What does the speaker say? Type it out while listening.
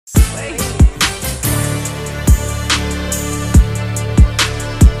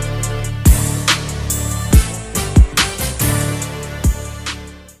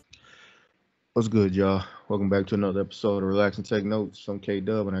What's good, y'all? Welcome back to another episode of Relax and Take Notes. I'm K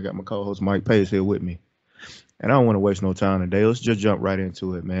Dub, and I got my co-host Mike Pace here with me. And I don't want to waste no time today. Let's just jump right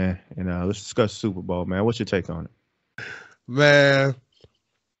into it, man. And let's discuss Super Bowl, man. What's your take on it? Man,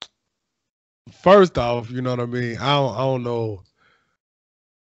 first off, you know what I mean? I don't know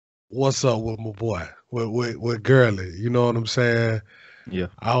what's up with my boy, with Gurley. You know what I'm saying? Yeah,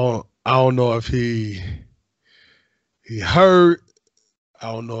 I don't know if he hurt.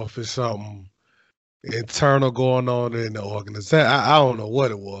 I don't know if it's something internal going on in the organization. I don't know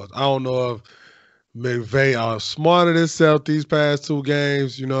what it was. I don't know if McVay outsmarted himself these past two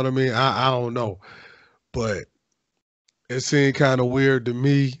games. You know what I mean? I don't know. But it seemed kind of weird to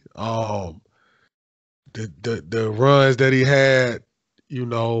me. The runs that he had, you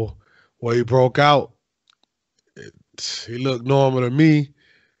know, where he broke out, he looked normal to me.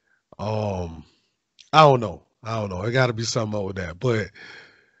 Um, I don't know. I don't know. It got to be something up with that. But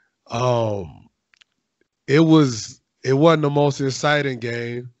um, it wasn't the most exciting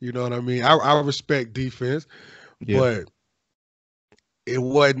game. You know what I mean? I respect defense, yeah, but it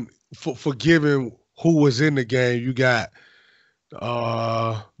wasn't for given who was in the game. You got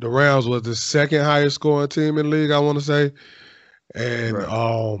the Rams was the second highest scoring team in the league, I want to say, and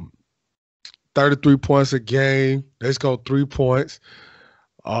right, 33 points a game. They scored 3 points.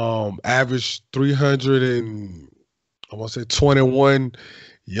 Average 300 and I want to say 21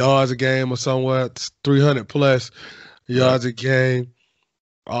 yards a game or somewhat, 300 plus right. yards a game.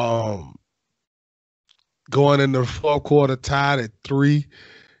 Um, Going in the fourth quarter, tied at 3.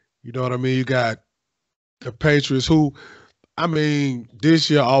 You know what I mean? You got the Patriots, who, I mean, this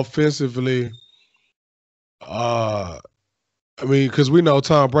year offensively, uh, I mean, because we know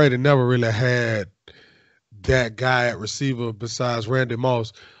Tom Brady never really had that guy at receiver besides Randy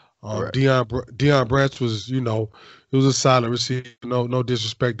Moss. Right. Deion Branch was, he was a solid receiver. No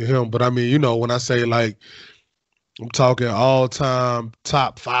disrespect to him, but I mean, when I say like I'm talking all time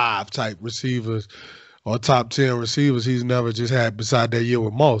top 5 type receivers or top 10 receivers, he's never just had beside that year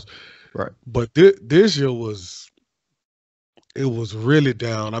with Moss. Right. But this year was really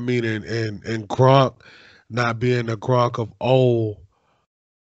down. I mean, and Gronk not being the Gronk of old,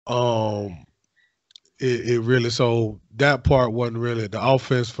 um, it really, so that part wasn't really the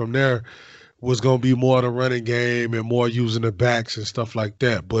offense from there was going to be more the running game and more using the backs and stuff like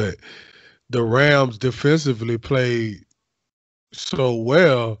that. But the Rams defensively played so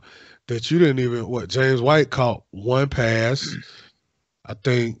well that you didn't even, James White caught one pass. I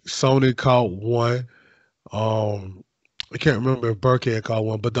think Sony caught one. I can't remember if Burkhead caught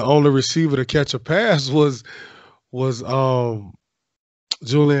one, but the only receiver to catch a pass was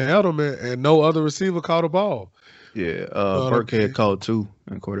Julian Edelman, and no other receiver caught a ball. Yeah. You know what I Burkhead mean? called two,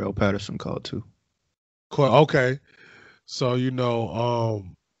 and Cordell Patterson called two. Okay. So,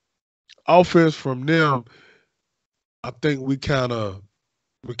 offense from them, I think we kind of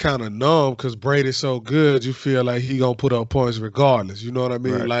numb because Brady's so good. You feel like he gonna put up points regardless. You know what I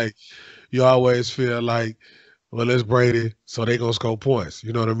mean? Right. Like you always feel like, well, it's Brady, so they gonna score points.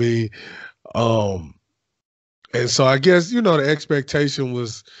 You know what I mean? Um, and so I guess the expectation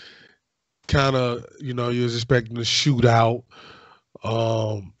was kind of you was expecting a shootout.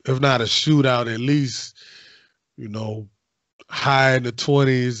 If not a shootout, at least you know high in the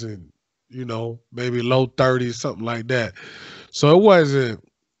 20s and maybe low 30s, something like that. So it wasn't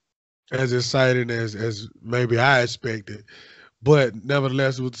as exciting as maybe I expected. But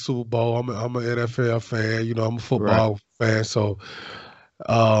nevertheless, with the Super Bowl, I'm an NFL fan. I'm a Right. football fan, so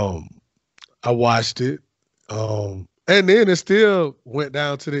um, I watched it. And then it still went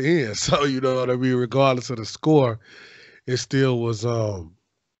down to the end. So you know what I mean. Regardless of the score, it still was a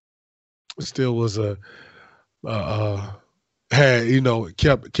had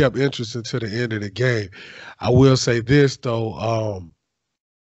kept interesting to the end of the game. I will say this though,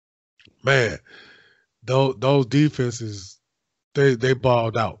 man, those defenses they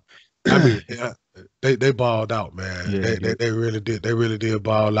balled out. I mean, yeah, they balled out, man. Yeah, They, they they did. they really did. They really did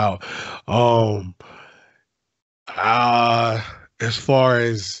ball out. Um, uh, as far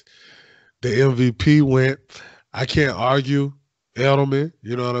as the MVP went, I can't argue Edelman.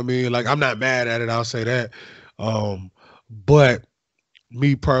 You know what I mean? Like I'm not mad at it. I'll say that. But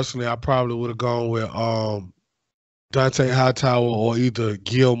me personally, I probably would have gone with Dante Hightower or either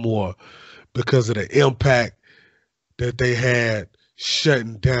Gilmore because of the impact that they had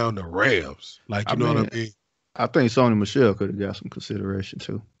shutting down the Rams. Like, I you know what I mean, mean? I think Sony Michelle could have got some consideration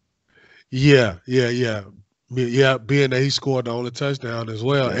too. Yeah, yeah, yeah. Yeah, being that he scored the only touchdown as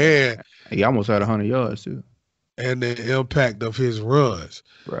well, Yeah. and He almost had 100 yards too. and the impact of his runs.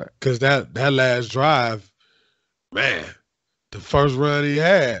 Right. Because that last drive, man, the first run he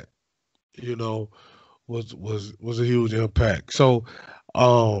had, you know, was a huge impact. So,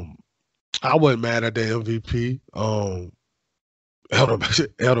 um, I wasn't mad at the MVP.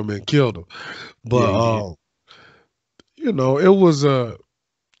 Edelman killed him, Yeah, but he did. it was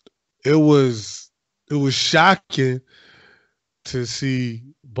it was it was shocking to see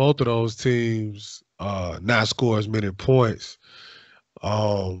both of those teams not score as many points.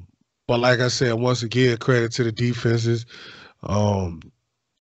 Um, but like I said, once again, credit to the defenses. Um,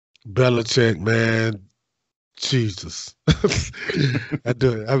 Belichick, man, Jesus.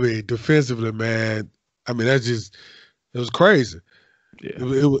 I mean, defensively, man. I mean, it was crazy. Yeah,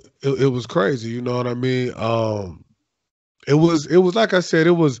 It was crazy. You know what I mean? It was like I said,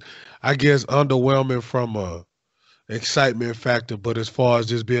 it was, I guess, underwhelming from a excitement factor, but as far as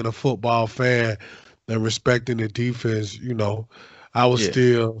just being a football fan and respecting the defense, I was yeah,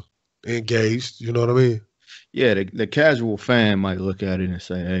 still engaged. You know what I mean? yeah. The casual fan might look at it and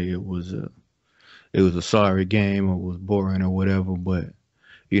say, "Hey, it was a sorry game, or it was boring, or whatever." But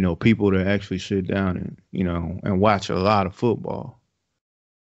people that actually sit down and and watch a lot of football,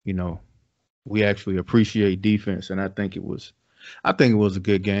 you know, we actually appreciate defense, and I think it was a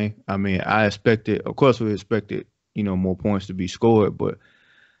good game. I mean, I expected, of course, we expected more points to be scored, but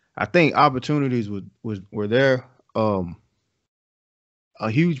I think opportunities were there. Um, a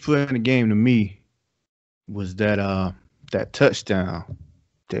huge play in the game to me was that touchdown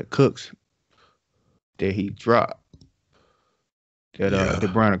that Cooks that he dropped, Yeah.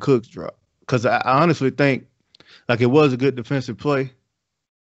 that Brandon Cooks dropped. Because I honestly think like it was a good defensive play,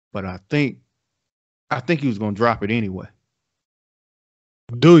 but I think he was gonna drop it anyway.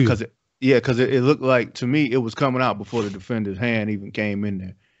 Do you? Cause it looked like to me it was coming out before the defender's hand even came in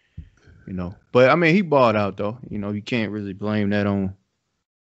there. But I mean he balled out though. You can't really blame that on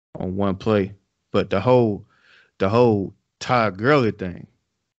one play. But the whole Todd Gurley thing,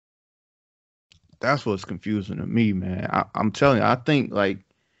 that's what's confusing to me, man. I'm telling you, I think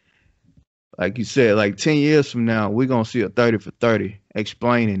like you said, like 10 years from now, we're gonna see a 30 for 30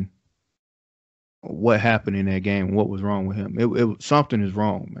 explaining what happened in that game, what was wrong with him. Something is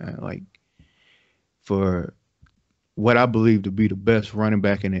wrong, man. Like for what I believe to be the best running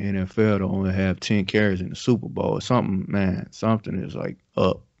back in the NFL to only have 10 carries in the Super Bowl, something, man, something is like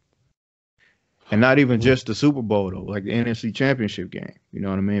up. And not even just the Super Bowl though, like the NFC Championship game. You know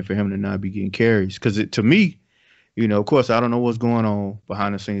what I mean? For him to not be getting carries, because to me, of course, I don't know what's going on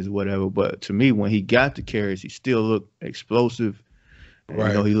behind the scenes or whatever, but to me, when he got the carries, he still looked explosive, and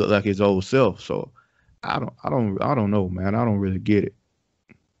Right. he looked like his old self. So I don't know, man. I don't really get it.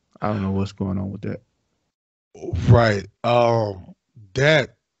 I don't know what's going on with that. Right.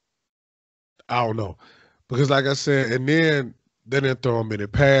 That I don't know because, like I said, and then they didn't throw him many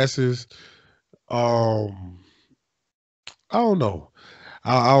passes. Um, I don't know.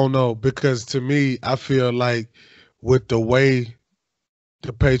 I don't know because to me, I feel like with the way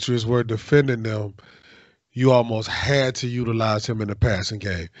the Patriots were defending them, you almost had to utilize him in the passing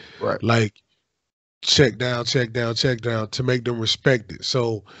game, Right. like check down, check down, check down to make them respect it.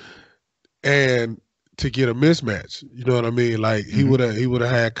 So and to get a mismatch, you know what I mean? Like Hmm. he would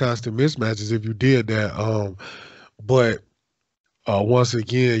have had constant mismatches if you did that. But once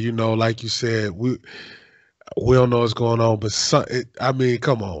again, like you said, we don't know what's going on, but I mean,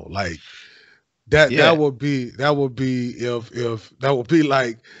 come on, like Yeah. that would be if that would be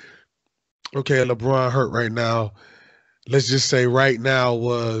like, okay, LeBron hurt right now. Let's just say right now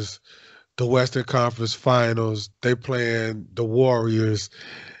was the Western Conference Finals. They playing the Warriors,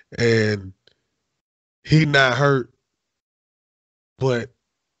 and he not hurt, but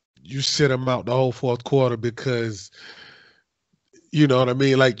you sit him out the whole fourth quarter because you know what I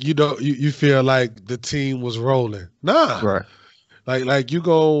mean. Like you feel like the team was rolling. Nah, Right. like you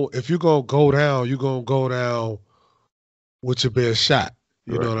go if you gonna go down, you gonna go down with your best shot.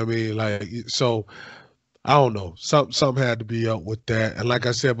 You know Right. what I mean? Like so, I don't know. Something had to be up with that. And like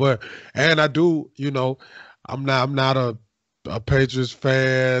I said, and I do, I'm not a Patriots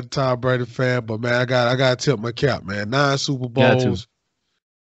fan, Tom Brady fan, but man, I got to tip my cap, man. Got to.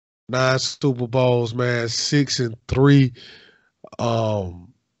 9 Super Bowls, man. 6-3.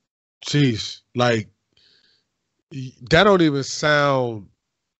 Um, Jeez, like that don't even sound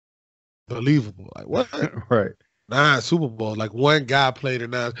believable. Like what? Right. 9 Super Bowls. Like one guy played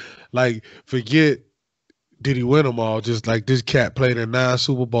in nine. Like forget did he win them all? Just like this cat played in 9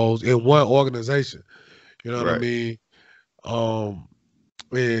 Super Bowls in one organization. You know what I Right. mean? Um,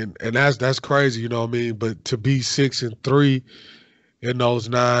 and that's crazy. You know what I mean? But to be 6-3 in those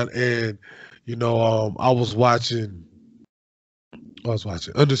nine, and I was watching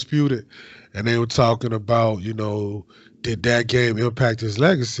Undisputed, and they were talking about did that game impact his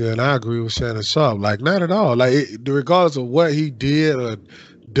legacy? And I agree with Shannon Sharp. Like, not at all. Like, regardless of what he did or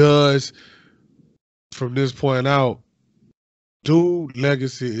does from this point out, dude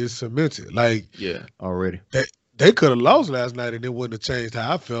legacy is cemented. Like, Yeah, already. they could have lost last night and it wouldn't have changed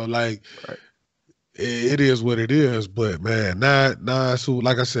how I felt. Like, Right. it is what it is. But man, so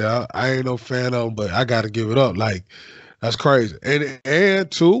like I said, I ain't no fan of him, but I got to give it up. Like, that's crazy. And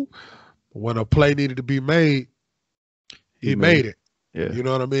two, when a play needed to be made, he made it. Yeah. You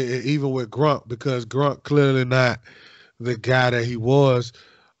know what I mean? And even with Grunt, because Grunt clearly not the guy that he was.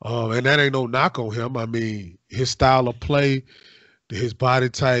 And that ain't no knock on him. I mean, his style of play, his body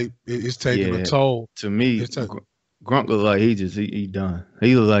type is taking a toll. To me, Grunt look like he done.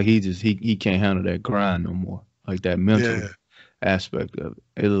 He look like he can't handle that grind no more. Like that mental aspect of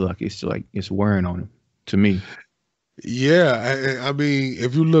it. It look like it's wearing on him. To me. Yeah, I mean,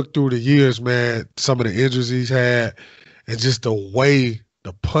 if you look through the years, man, some of the injuries he's had, and just the way,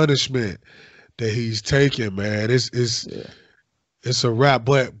 the punishment that he's taken, man, it's a wrap.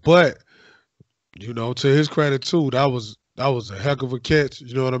 But you know, to his credit too, that was a heck of a catch.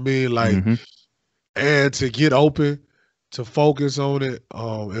 You know what I mean? Like, and to get open, to focus on it,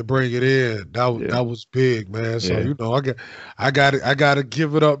 and bring it in, that was big, man. So you know, I got to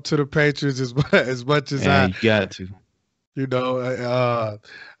give it up to the Patriots as much as you got to. You know,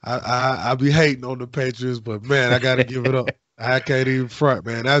 I be hating on the Patriots, but man, I got to give it up. I can't even front,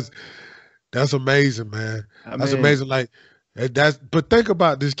 man. That's amazing, man. That's amazing. Like but think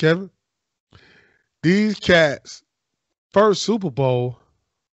about this, Kevin. These cats' first Super Bowl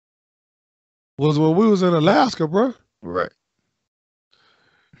was when we was in Alaska, bro. Right.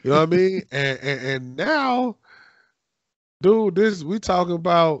 You know what I mean? And now, dude, we talking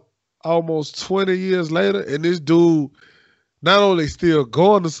about almost 20 years later, and this dude not only still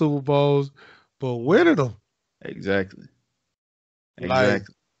going to Super Bowls, but winning them. Exactly. Like,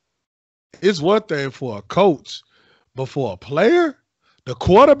 it's one thing for a coach, but for a player, the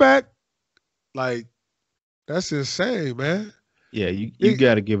quarterback, like, that's insane, man. Yeah, you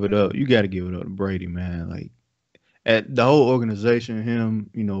got to give it up. You got to give it up to Brady, man. Like, at the whole organization,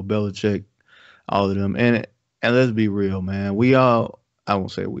 him, you know, Belichick, all of them, and let's be real, man. I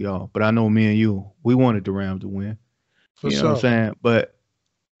won't say we all, but I know me and you, we wanted the Rams to win. You know what I'm saying? But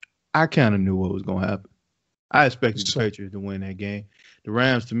I kind of knew what was going to happen. I expected the Patriots to win that game. The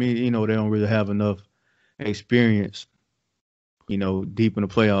Rams, to me, you know, they don't really have enough experience, you know, deep in the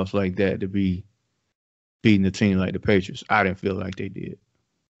playoffs like that to be beating a team like the Patriots. I didn't feel like they did.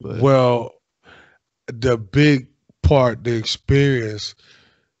 But. Well, the big part, the experience,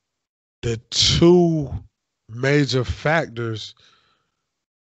 the two major factors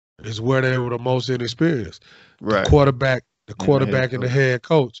is where they were the most inexperienced. Right. The quarterback and the head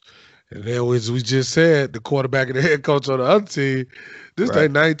coach. And then, as we just said, the quarterback and the head coach on the other team, this their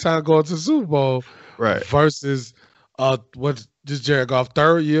ninth time going to the Super Bowl. Right. Versus what's this Jared Goff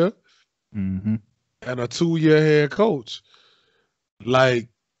third year and a 2-year head coach. Like,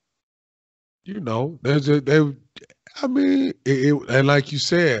 you know, I mean, and like you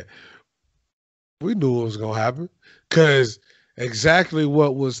said, we knew it was gonna happen. Cause exactly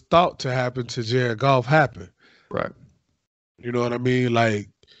what was thought to happen to Jared Goff happened. Right. You know what I mean? Like,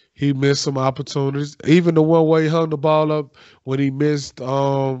 he missed some opportunities. Even the one where he hung the ball up when he missed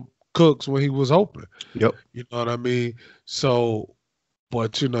Cooks when he was open. Yep. You know what I mean? So,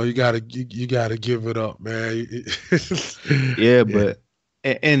 but you know, you gotta give it up, man. Yeah, but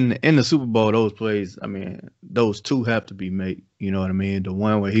in the Super Bowl, those plays, I mean, those two have to be made. You know what I mean? The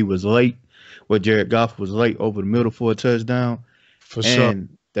one where he was late, where Jared Goff was late over the middle for a touchdown,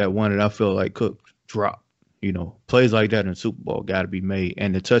 and that one that I felt like Cook dropped. You know, plays like that in the Super Bowl got to be made.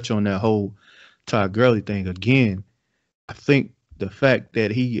 And to touch on that whole Todd Gurley thing again, I think the fact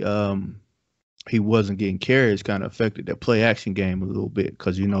that he wasn't getting carries kind of affected that play action game a little bit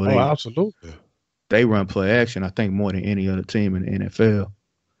because, you know, absolutely. They run play action, I think, more than any other team in the NFL.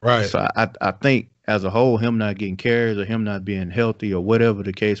 Right. So I think as a whole, him not getting carries or him not being healthy or whatever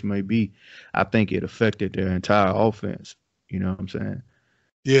the case may be, I think it affected their entire offense. You know what I'm saying?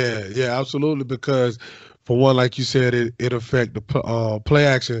 Yeah, absolutely. Because for one, like you said, it affect the play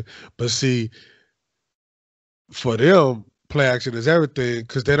action. But see, for them, play action is everything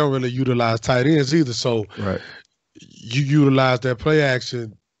because they don't really utilize tight ends either. So you utilize that play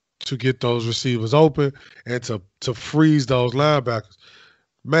action to get those receivers open and to freeze those linebackers.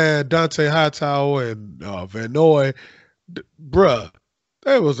 Man, Dante Hightower and Van Noy, bruh,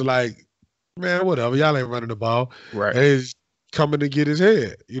 they was like, man, whatever. Y'all ain't running the ball. Right. And he's coming to get his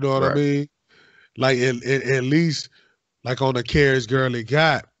head. You know what I mean? Like, at least, like on the carries Gurley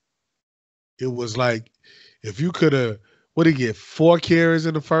got, it was like, if you could have what did he get? 4 carries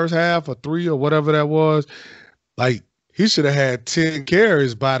in the first half or 3 or whatever that was. Like, he should have had 10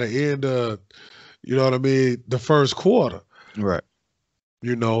 carries by the end of, you know what I mean, the first quarter. Right.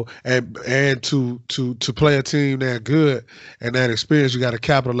 You know, and to play a team that good and that experience, you got to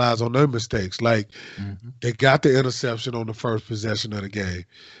capitalize on their mistakes. Like, they got the interception on the first possession of the game.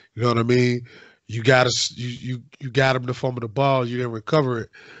 You know what I mean? You got them to fumble the ball. You didn't recover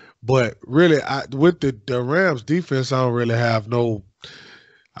it. But really, with the Rams defense, I don't really have no.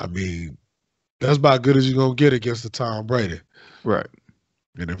 I mean, that's about good as you're gonna get against the Tom Brady. Right.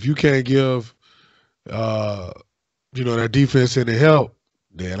 And if you can't give, that defense any help,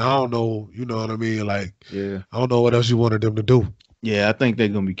 then I don't know. You know what I mean? Like, yeah, I don't know what else you wanted them to do. Yeah, I think they're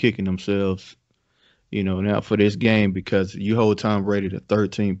gonna be kicking themselves, now for this game because you hold Tom Brady to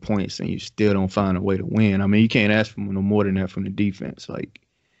 13 points and you still don't find a way to win. I mean, you can't ask for no more than that from the defense. Like,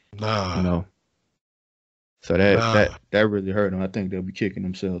 nah. So that really hurt them. I think they'll be kicking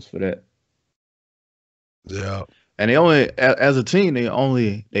themselves for that. Yeah. And they only, as a team, they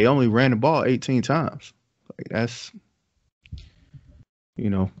only ran the ball 18 times. Like, that's,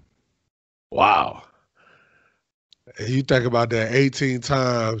 Wow. And you think about that 18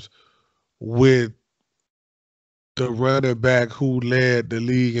 times with the running back who led the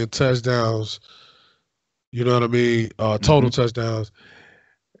league in touchdowns, you know what I mean? Total touchdowns.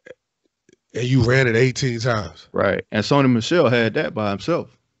 And you ran it 18 times. Right. And Sony Michel had that by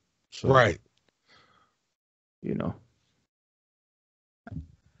himself. So, right.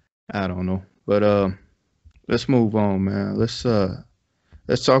 I don't know. But let's move on, man. Let's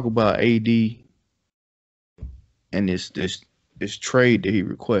talk about AD and this trade that he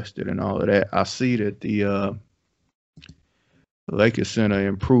requested and all of that. I see that the Lakers sent an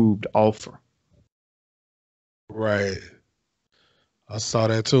improved offer. Right. I saw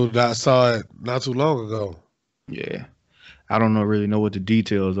that too. I saw it not too long ago. Yeah. I don't really know what the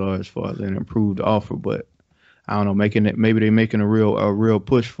details are as far as an improved offer, but I don't know, maybe they're making a real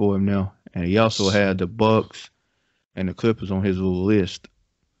push for him now. And he also had the Bucks and the Clippers on his little list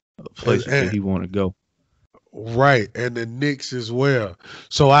of places that he want to go. Right, and the Knicks as well.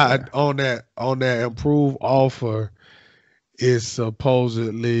 So on that improved offer is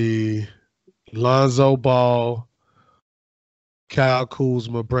supposedly Lonzo Ball, Kyle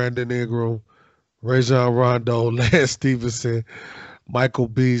Kuzma, Brandon Ingram, Rajon Rondo, Lance Stevenson, Michael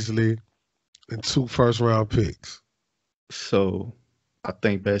Beasley, and 2 first-round picks. So I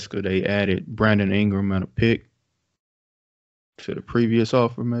think basically they added Brandon Ingram and a pick to the previous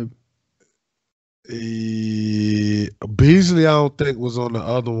offer, maybe. Beasley, I don't think was on the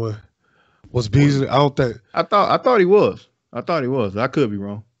other one. Was Beasley? I don't think. I thought he was. I could be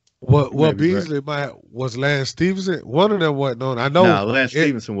wrong. What Beasley was Lance Stevenson? One of them wasn't on. I know. Nah, Lance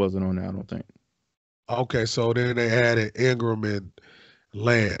Stevenson wasn't on there, I don't think. Okay, so then they added Ingram and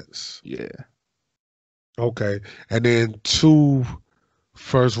Lance. Yeah. Okay, and then 2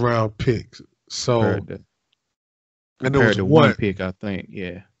 first-round picks. So, and there was one pick, I think.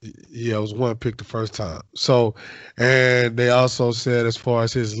 Yeah. Yeah, it was 1 pick the first time. So, and they also said as far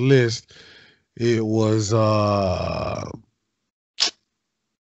as his list, it was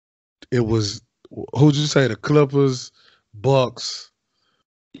who'd you say, the Clippers, Bucks?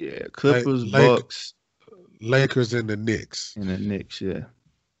 Yeah, Clippers, Bucks, Lakers, and the Knicks. Yeah.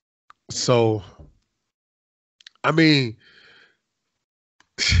 So, I mean,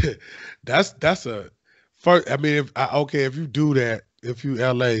 that's a first. I mean, if you do that, if you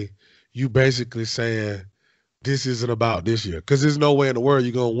LA, you basically saying this isn't about this year, because there's no way in the world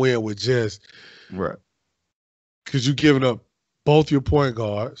you're gonna win with just right. Because you're giving up both your point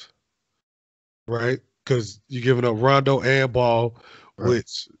guards, right? Because you're giving up Rondo and Ball,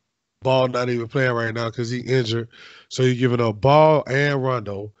 which Ball not even playing right now because he injured. So you're giving up Ball and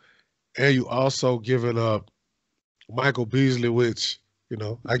Rondo, and you also giving up Michael Beasley, which,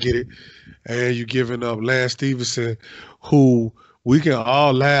 I get it. And you're giving up Lance Stevenson, who we can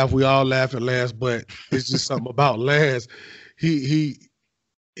all laugh. We all laugh at Lance, but it's just something about Lance. He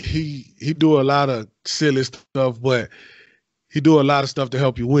do a lot of silly stuff, but he do a lot of stuff to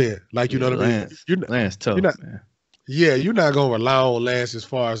help you win. Like, you know what I mean? Lance tough, man. Yeah, you're not going to rely on Lance as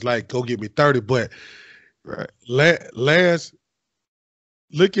far as, like, go get me 30, but Lance,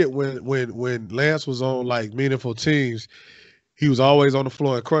 look at when Lance was on, like, meaningful teams, he was always on the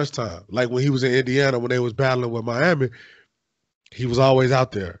floor in crunch time. Like, when he was in Indiana, when they was battling with Miami, he was always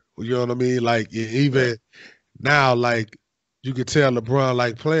out there. You know what I mean? Like, even now, like, you could tell LeBron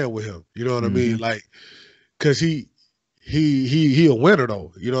like playing with him. You know what I mean? Like, because he a winner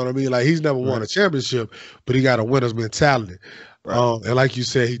though. You know what I mean? Like, he's never won a championship, but he got a winner's mentality. Right. And like you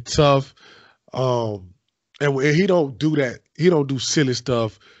said, he tough. And he don't do that. He don't do silly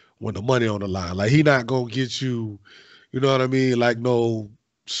stuff when the money on the line. Like he not gonna get you, you know what I mean? Like no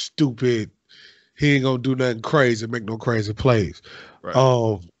stupid. He ain't gonna do nothing crazy, make no crazy plays. Right.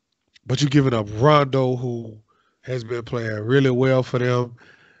 Um, but you giving up Rondo, who has been playing really well for them,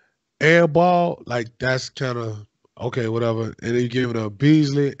 and Ball, like that's kind of okay, whatever. And then you giving up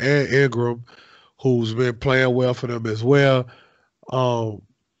Beasley and Ingram, who's been playing well for them as well. Um,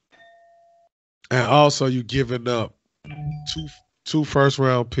 and also you giving up two two first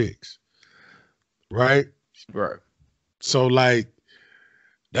round picks, right? Right. So like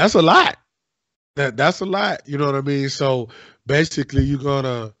that's a lot. That's a lot. You know what I mean? So basically you're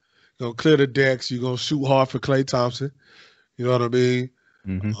gonna clear the decks, you're gonna shoot hard for Klay Thompson. You know what I mean?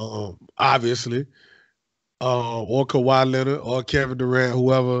 Mm-hmm. Obviously. Or Kawhi Leonard or Kevin Durant,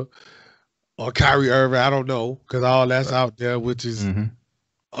 whoever, or Kyrie Irving, I don't know, because all that's Right. out there, which is Mm-hmm.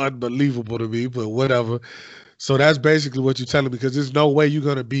 unbelievable to me, but whatever. So that's basically what you're telling me, because there's no way you're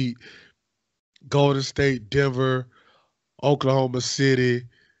gonna beat Golden State, Denver, Oklahoma City,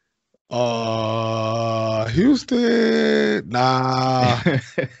 Houston. Nah.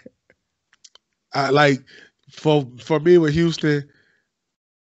 I like for me with Houston,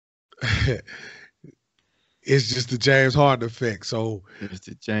 it's just the James Harden effect. So It's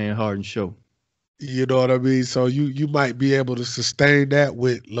the James Harden show. you know what I mean? So you might be able to sustain that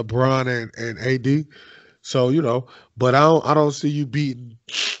with LeBron and AD. So, but I don't see you beating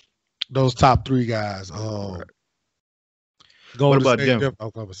those top three guys. Right. What Golden about State, Denver? Denver,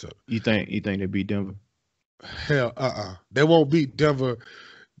 Oklahoma City. You think they beat Denver? Hell, they won't beat Denver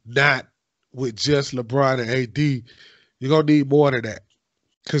not with just LeBron and AD. You're gonna need more than that.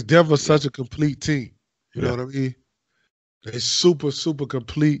 Because Denver's Yeah. such a complete team. You know Yeah. what I mean? They're super, super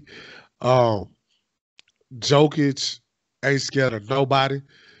complete. Um, Jokic ain't scared of nobody.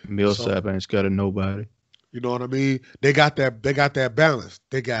 So Millsap ain't scared of nobody. you know what I mean? They got that. They got that balance.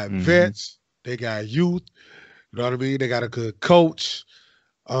 They got Mm-hmm. vets. They got youth. You know what I mean? They got a good coach.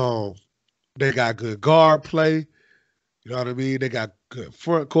 Um, they got good guard play. You know what I mean? They got good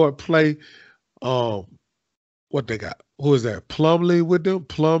front court play. Um, what they got? Who is that? Plumlee with them?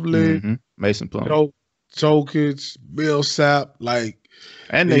 Plumlee, Mm-hmm. Mason Plumlee. Jokic, Millsap. Like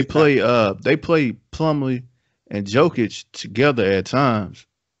And they got they play Plumlee and Jokic together at times.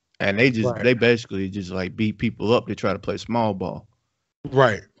 And right, they basically just like beat people up to try to play small ball.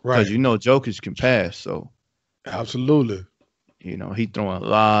 right, Because right. Jokic can pass, so Absolutely. he throwing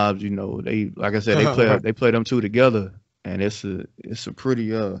lobs. They like I said, Right, they play them two together, and it's a pretty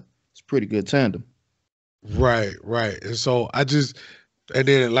good tandem. right, right. And so and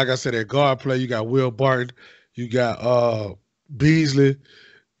then like I said, at guard play, you got Will Barton, you got Beasley,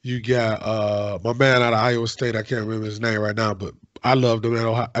 you got my man out of Iowa State. I can't remember his name right now, but I loved him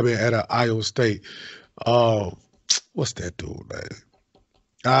at Iowa State. Um, what's that dude name?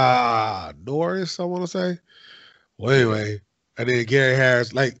 Norris, I want to say. Well, Yeah, anyway, and then Gary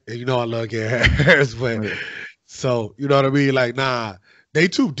Harris, like I love Gary Harris, but yeah, so you know what I mean? Like, nah, they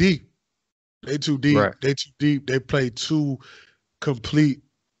too deep. They too deep. right, They too deep. They play two complete.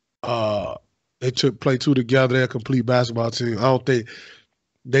 Uh, they play two together. They're a complete basketball team. I don't think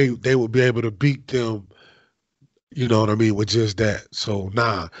they would be able to beat them. You know what I mean with just that. So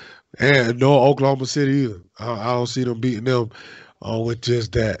nah, and no Oklahoma City either. I don't see them beating them with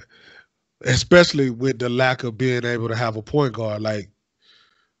just that. Especially with the lack of being able to have a point guard. Like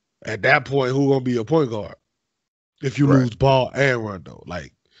at that point, who gonna be a point guard if you right. lose Ball and Rondo?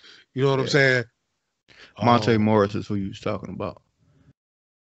 Like, you know what I'm Yeah, saying? Monte Um, Morris is who you was talking about.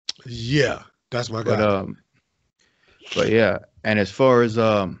 yeah, that's my But guy. yeah, and as far as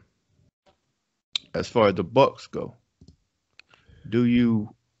the Bucks go, do you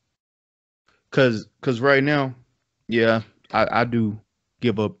cause right now, yeah, I do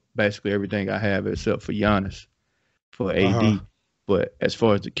give up basically everything I have except for Giannis for Uh huh. AD. But as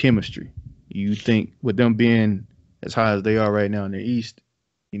far as the chemistry, you think with them being as high as they are right now in the East,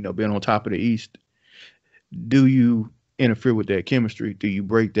 being on top of the East, do you interfere with that chemistry? Do you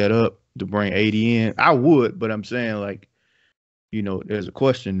break that up to bring AD in? I would, but I'm saying like, there's a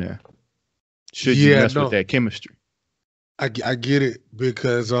question there. Should you Yeah, mess with no, that chemistry? I get it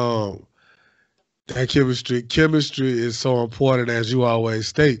because that chemistry is so important as you always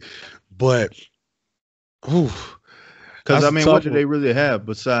state. But whew, Because that's I a mean, what tough do one. they really have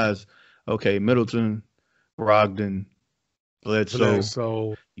besides Middleton, Brogdon, Bledsoe?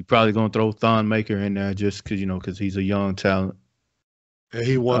 So You probably gonna throw Thon Maker in there just because he's a young talent. and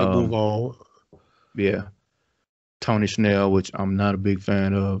he want to move Um, on. yeah, Tony Snell, which I'm not a big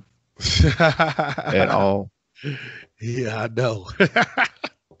fan of at all. Yeah, I know.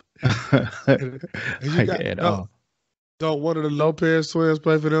 And you Like got at all. don't one of the Lopez twins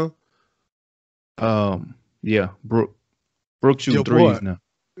play for them? Yeah, Brooke shooting Your boy, threes now.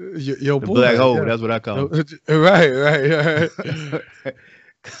 your The black boy, hole, yeah. that's what I call him. Right.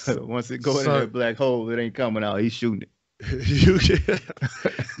 Once it go in So that black hole, it ain't coming out. He's shooting you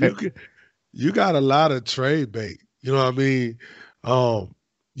you it. you got a lot of trade bait. You know what I mean?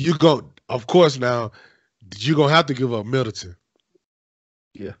 You go, of course. Now you're gonna have to give up Middleton,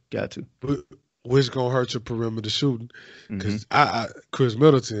 Yeah, got to. which gonna hurt your perimeter shooting. Hmm. Because Chris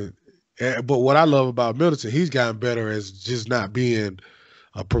Middleton. But what I love about Middleton, he's gotten better as just not being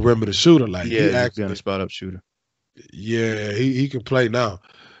a perimeter shooter. Like he Yeah, just being a actually, spot up shooter. yeah, he can play now.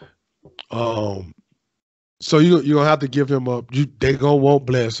 Um, so you gonna have to give him up. They gonna want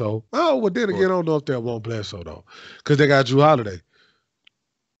Bledsoe. Oh, well then Of again, course. I don't know if they want Bledsoe though, because they got Drew Holiday.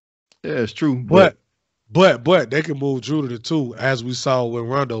 Yeah, it's true, But but they can move Drew to the two, as we saw when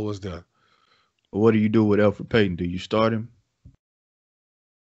Rondo was there. what do you do with Alfred Payton? Do you start him?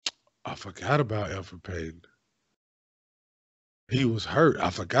 I forgot about Alfred Payton. He was hurt. I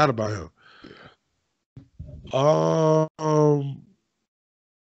forgot about him. Um,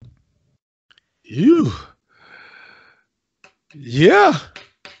 you, yeah,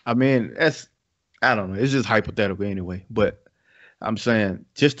 I mean, I don't know. It's just hypothetical anyway. But I'm saying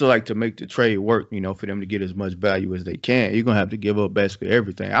just to make the trade work, for them to get as much value as they can, you're gonna have to give up basically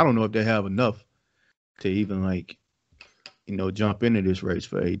everything. I don't know if they have enough to even jump into this race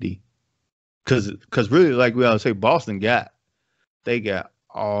for AD. Cause really, like we always say, they got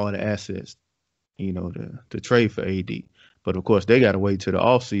all the assets, to trade for AD. But of course, they got to wait till the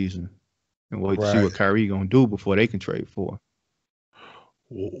off season and wait to see right. what Kyrie gonna do before they can trade for him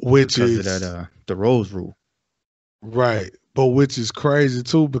Which because of that is the Rose rule. right, but which is crazy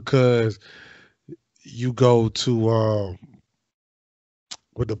too because you go to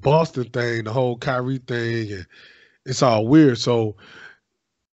with the Boston thing, the whole Kyrie thing, and it's all weird. So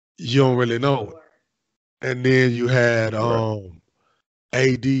you don't really know. And then you had Right.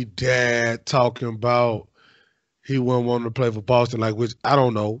 AD dad talking about he wouldn't want to play for Boston, like which I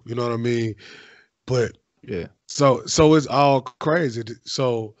don't know, you know what I mean? But Yeah. so it's all crazy.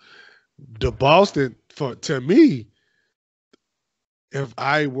 So the Boston to me, if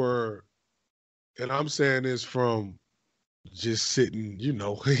I were, and I'm saying this from just sitting,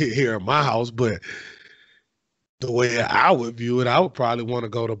 here in my house, but the way I would view it, I would probably want to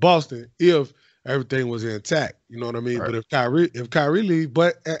go to Boston if everything was intact. You know what I mean? Right. But if Kyrie leave,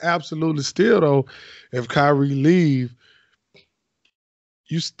 but absolutely still though, if Kyrie leave,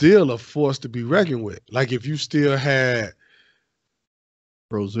 you still a force to be reckoned with. Like if you still had,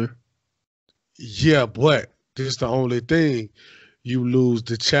 Roser. yeah, but this is the only thing, you lose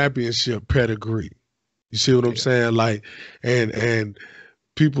the championship pedigree. You see what I'm Yeah. saying? Like, and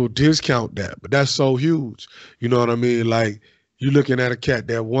people discount that, but that's so huge. You know what I mean? Like you looking at a cat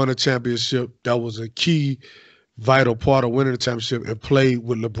that won a championship, that was a key, vital part of winning the championship, and played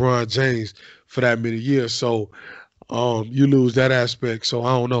with LeBron James for that many years. So you lose that aspect. So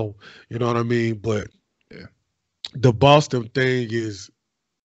I don't know. You know what I mean? But Yeah. the Boston thing is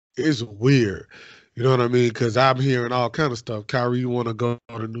weird. You know what I mean? Because I'm hearing all kind of stuff. Kyrie want to go to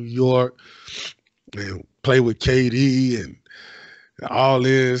New York and play with KD and all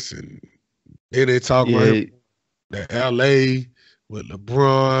this, and then they talk about him Yeah. to LA with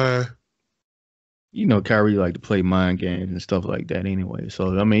LeBron. Kyrie like to play mind games and stuff like that anyway.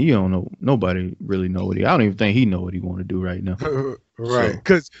 So I mean, you don't know. Nobody really know what I don't even think he know what he want to do right now. Right. So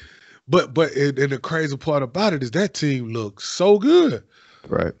Because, and the crazy part about it is that team looks so good.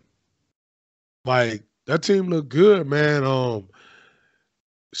 right. Like that team look good, man.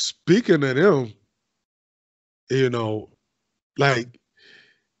 Speaking of them, you know, like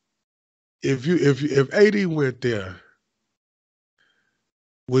if AD went there,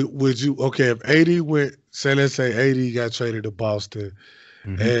 would you, okay, if AD went, say let's say AD got traded to Boston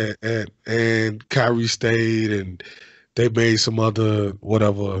Hmm. and Kyrie stayed and they made some other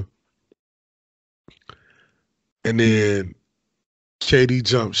whatever, and then KD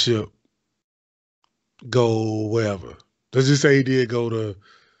jumped ship, go wherever. Let's just say he did go to,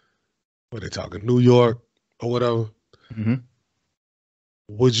 what they talking, New York or whatever. Hmm.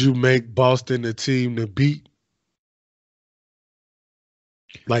 Would you make Boston the team to beat,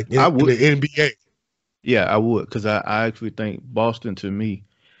 like I in would. the NBA? Yeah, I would because I actually think Boston to me,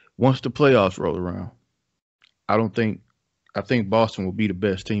 once the playoffs roll around, I don't think I think Boston will be the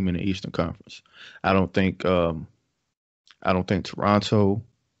best team in the Eastern Conference. I don't think I don't think Toronto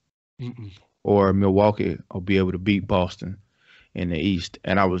Mm-mm. or Milwaukee will be able to beat Boston in the East.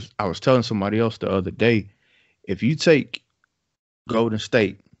 And I was telling somebody else the other day, if you take Golden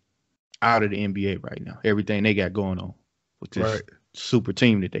State out of the NBA right now. Everything they got going on with this Right. super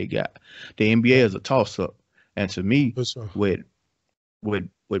team that they got. The NBA is a toss up. And to me, For sure.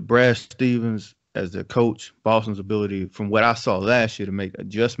 with Brad Stevens as the coach, Boston's ability from what I saw last year to make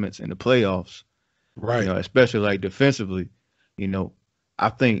adjustments in the playoffs, Right. especially like defensively, I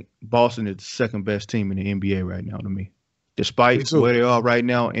think Boston is the second best team in the NBA right now to me. Me Despite too. where they are right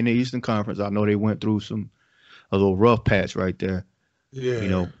now in the Eastern Conference, I know they went through a little rough patch right there.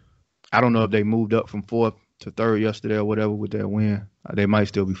 Yeah. I don't know if they moved up from fourth to third yesterday or whatever with that win. They might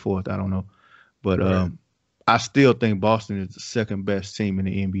still be fourth. I don't know. But Right. I still think Boston is the second best team in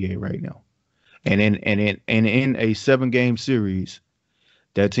the NBA right now. And in a 7-game series,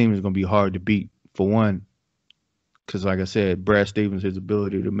 that team is going to be hard to beat. For one, because like I said, Brad Stevens, his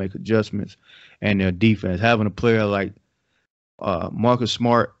ability to make adjustments, and their defense, having a player like Marcus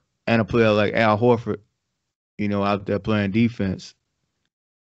Smart and a player like Al Horford, out there playing defense,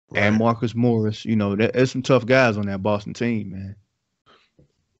 and Right. Marcus Morris, there's some tough guys on that Boston team, man.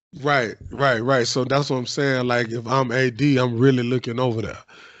 Right. So that's what I'm saying. Like if I'm AD, I'm really looking over there.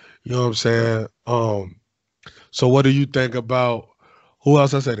 You know what I'm saying? So what do you think about who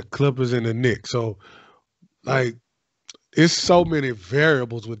else? I said the Clippers and the Knicks. So like it's so many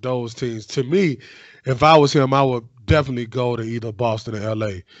variables with those teams. To me, if I was him, I would definitely go to either Boston or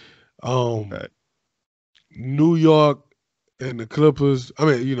LA. Right. New York and the Clippers. I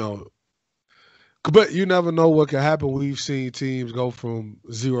mean, but you never know what can happen. We've seen teams go from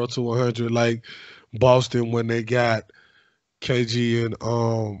 0 to 100, like Boston when they got KG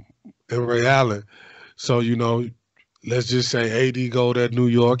and Ray Allen. So let's just say AD go to New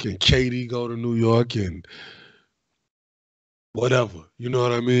York and KD go to New York and whatever. You know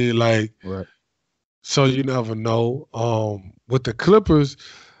what I mean? Like, Right. so you never know. With the Clippers,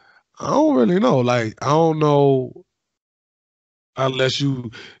 I don't really know. Like, I don't know unless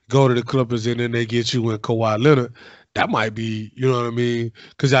you go to the Clippers and then they get you in Kawhi Leonard. That might be, you know what I mean?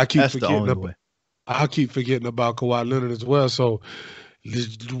 Because That's the only way. I keep forgetting about Kawhi Leonard as well. So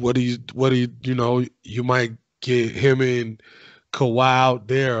what do you you might get him and Kawhi out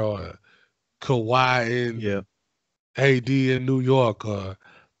there or Kawhi and Yeah. AD in New York or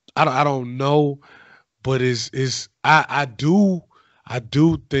I don't know, but I do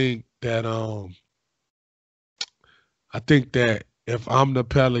think that I think that if I'm the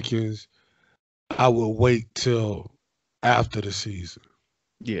Pelicans, I would wait till after the season.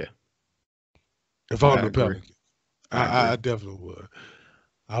 Yeah. If I'm I the agree. Pelicans, I agree. I definitely would.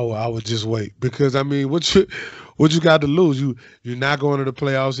 I would just wait because I mean, what you got to lose? You're not going to the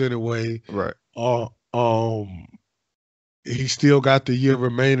playoffs anyway. Right. He still got the year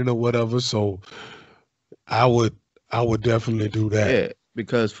remaining or whatever. So I would definitely do that. Yeah.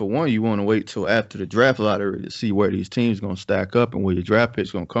 Because for one, you want to wait till after the draft lottery to see where these teams going to stack up and where your draft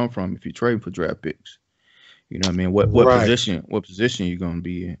picks going to come from if you're trading for draft picks. You know what I mean? What Right, position you going to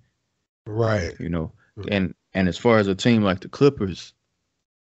be in? right. You know, and as far as a team like the Clippers,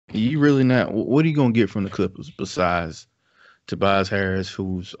 you really not. What are you going to get from the Clippers besides Tobias Harris,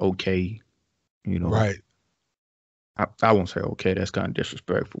 who's okay? You know, Right. I won't say okay. That's kind of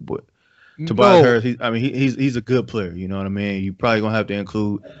disrespectful, but Tobias No. Harris, he's a good player. You know what I mean? You probably gonna have to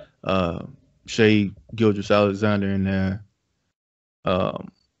include Shea Gilgeous-Alexander in there.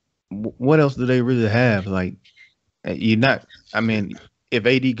 What else do they really have? Like you're not. I mean, if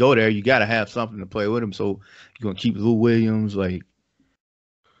AD go there, you got to have something to play with him. So you're gonna keep Lou Williams, like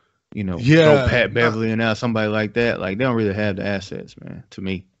throw Yeah. Pat Beverly in there, somebody like that. Like they don't really have the assets, man. To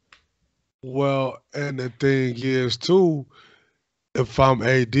me, Well, and the thing is too, if I'm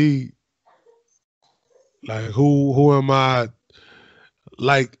AD, like who am I?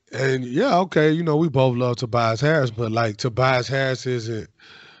 Like, and yeah, okay, we both love Tobias Harris, but like Tobias Harris isn't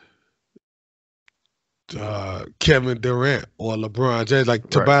Kevin Durant or LeBron James. Like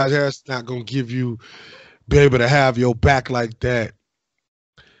right, Tobias Harris is not gonna be able to have your back like that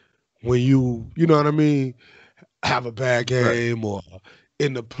when you know what I mean, have a bad right, game or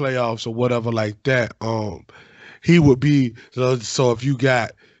in the playoffs or whatever like that. He would be so if you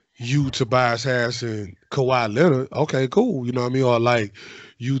got Tobias Harris and Kawhi Leonard, okay, cool. You know what I mean? Or like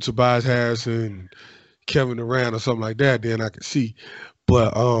Tobias Harris and Kevin Durant or something like that, then I can see.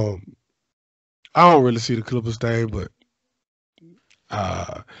 But I don't really see the Clippers thing, but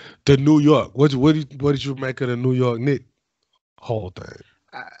the New York. What did you make of the New York Knicks whole thing?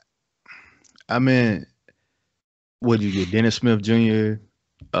 I, I mean, what did you get? Dennis Smith Jr.,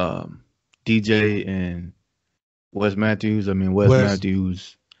 DJ, and Wes Matthews. I mean, Wes West,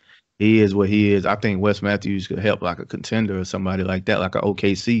 Matthews, he is what he is. I think Wes Matthews could help like a contender or somebody like that, like a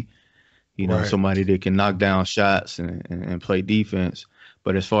OKC. right, Somebody that can knock down shots and play defense.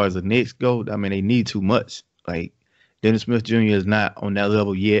 But as far as the Knicks go, I mean, they need too much. Like Dennis Smith Jr. is not on that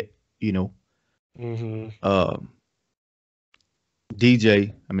level yet. You know, Mm-hmm. um,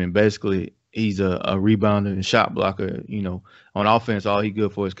 DJ. I mean, basically, he's a rebounder and shot blocker. You know, on offense, all he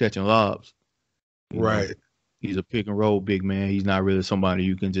good for is catching lobs. You know, Right. he's a pick and roll big man. He's not really somebody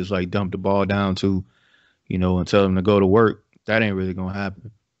you can just like dump the ball down to, you know, and tell him to go to work. That ain't really gonna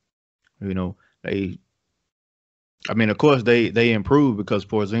happen. You know, they. I mean, of course, they improved because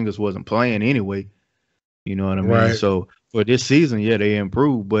Porzingis wasn't playing anyway. You know what I mean? Right. So for this season, yeah, they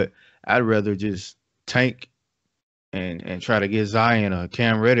improved, but I'd rather just tank and try to get Zion or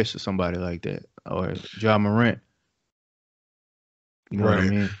Cam Reddish or somebody like that, or John Morant. You know what I Right.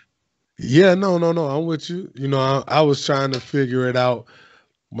 mean? Yeah, no. I'm with you. You know, I was trying to figure it out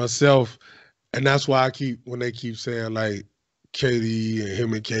myself, and that's why when they keep saying like KD and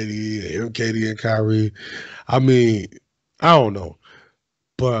him and KD and him KD and Kyrie. I mean, I don't know,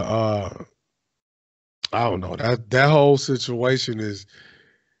 but I don't know that whole situation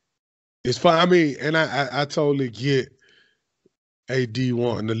is fine. I mean, and I totally get AD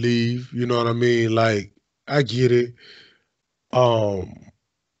wanting to leave. You know what I mean? Like I get it. Um,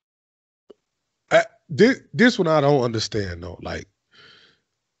 this one I don't understand though. Like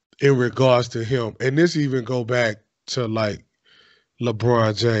in regards to him, and this even go back to like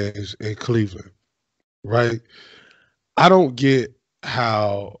LeBron James in Cleveland, right? I don't get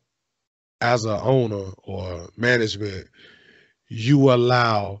how, as a owner or management, you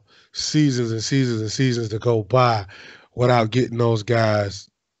allow seasons and seasons and seasons to go by without getting those guys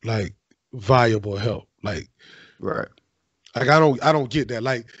like valuable help. Right. Like I don't get that.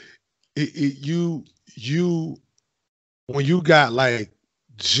 Like you when you got like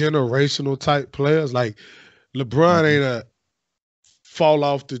generational type players, like LeBron Hmm. ain't a fall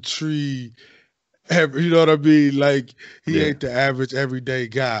off the tree you know what I mean? Like he Yeah. ain't the average everyday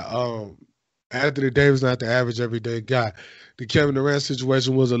guy. Anthony Davis not the average everyday guy. The Kevin Durant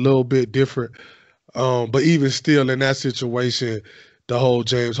situation was a little bit different. But even still in that situation, the whole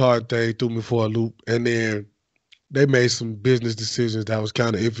James Harden thing threw me for a loop. And then they made some business decisions that was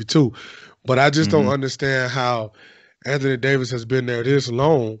kind of iffy too. But I just don't Hmm. understand how Anthony Davis has been there this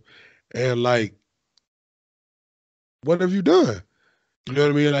long and like, what have you done? You know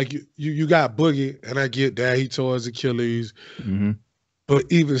what I mean? Like you got Boogie, and I get that he tore his Achilles, Hmm. but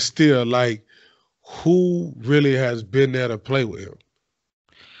even still, like, who really has been there to play with him?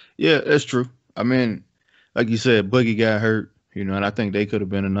 Yeah, that's true. I mean, like you said, Boogie got hurt, you know, and I think they could have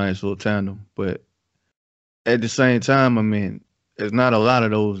been a nice little tandem. But at the same time, I mean, there's not a lot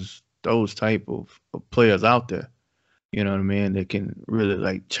of those type of players out there. You know what I mean? That can really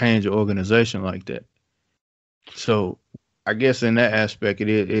like change an organization like that. So I guess in that aspect,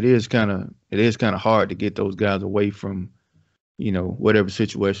 it is kind of hard to get those guys away from whatever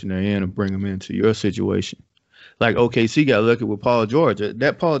situation they're in and bring them into your situation. Like OKC got lucky with Paul George.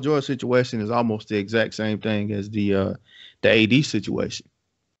 That Paul George situation is almost the exact same thing as the AD situation.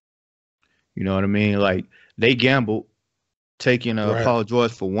 You know what I mean? Like they gambled taking Right, Paul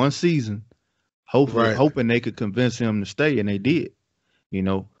George for one season, hopefully right, hoping they could convince him to stay, and they did.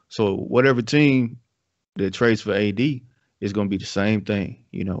 So whatever team that trades for AD is going to be the same thing.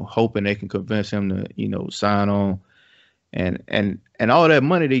 Hoping they can convince him to sign on, and all that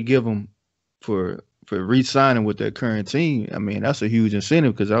money they give him for re-signing with their current team. I mean, that's a huge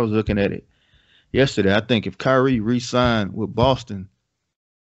incentive because I was looking at it yesterday. I think if Kyrie re-signed with Boston,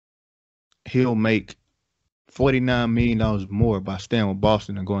 he'll make $49 million more by staying with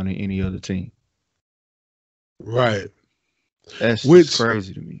Boston than going to any other team. right. That's just Which,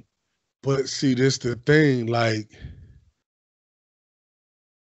 crazy to me. but see, this the thing. Like,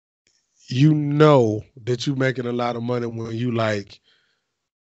 you know that you making a lot of money when you like,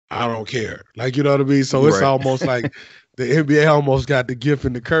 I don't care. Like, you know what I mean? So it's Right. almost like the NBA almost got the gift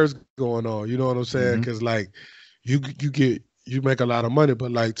and the curse going on. You know what I'm saying? Hmm. Because like, you make a lot of money,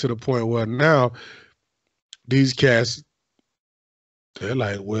 but like to the point where now these cats they're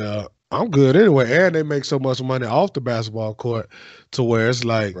like, well, I'm good anyway, and they make so much money off the basketball court to where it's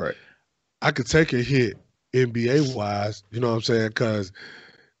like Right. I could take a hit NBA wise. You know what I'm saying? Because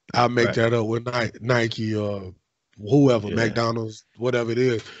I make Right. that up with Nike or whoever, Yeah. McDonald's, whatever it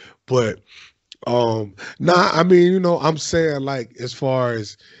is. But nah, I mean, I'm saying like as far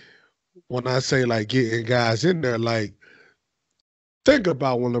as when I say like getting guys in there, like think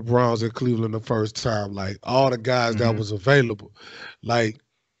about when LeBron was in Cleveland the first time, like all the guys that Hmm. was available. Like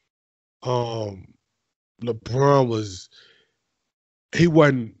um LeBron he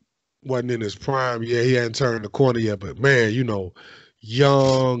wasn't in his prime yet. He hadn't turned the corner yet, but man,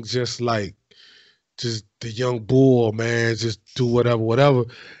 young, just like just the young bull, man, just do whatever.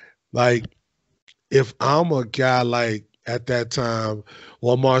 Like, if I'm a guy like at that time,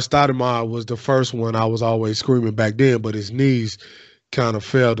 well, Mark Stoudemire was the first one I was always screaming back then, but his knees kind of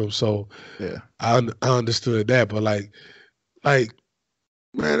failed him. So Yeah. I understood that. But like,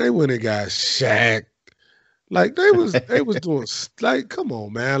 man, they went and got Shaq. Like they was doing like, come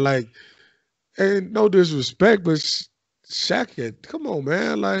on, man. Like, and no disrespect, but Shaq had, come on,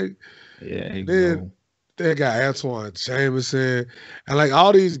 man. Like, Yeah, he was then old. they got Antoine Jameson and like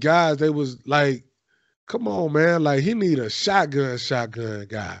all these guys, they was like, come on, man. Like he need a shotgun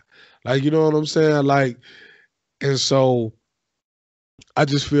guy. Like, you know what I'm saying? Like, and so I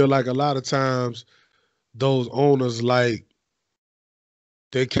just feel like a lot of times those owners, like,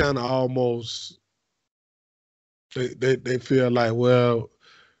 they kind of almost they feel like, well,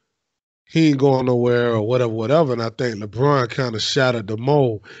 he ain't going nowhere or whatever. And I think LeBron kind of shattered the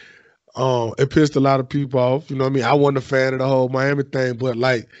mold. It pissed a lot of people off. You know what I mean? I wasn't a fan of the whole Miami thing, but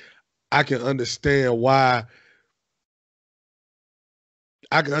like I can understand why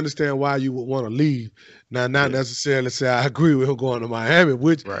you would want to leave. Now, not necessarily say I agree with him going to Miami,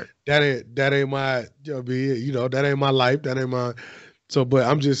 which Right. that ain't my, that ain't my life. That ain't my. So, but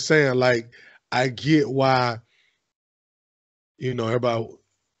I'm just saying, like, I get why, everybody,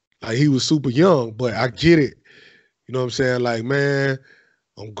 like, he was super young, but I get it. You know what I'm saying? Like, man,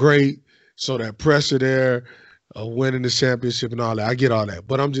 I'm great. So that pressure there, winning the championship and all that, I get all that.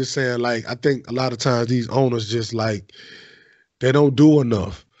 But I'm just saying, like, I think a lot of times these owners just like, they don't do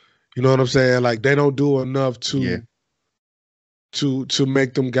enough. You know what I'm saying? Like they don't do enough to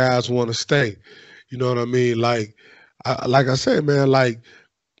make them guys want to stay. You know what I mean? Like I said, man, like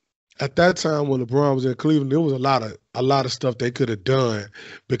at that time when LeBron was in Cleveland, there was a lot of stuff they could have done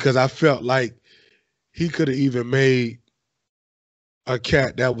because I felt like he could have even made a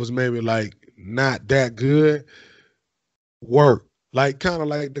cat that was maybe like not that good work. Like kind of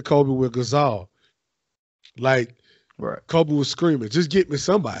like the Kobe with Gasol. Like Right. Kobe was screaming, just get me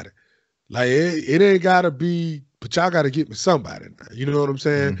somebody. Like it ain't gotta be, but y'all gotta get me somebody now. You know what I'm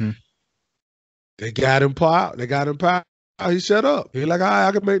saying? Mm-hmm. They got him power. They got him power. He shut up. He like, all right,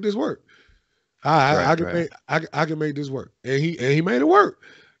 I can make this work. All right, Right. Right. I can make this work. And he made it work.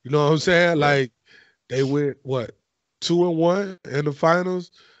 You know what I'm saying? Right. Like they went what 2-1 in the finals.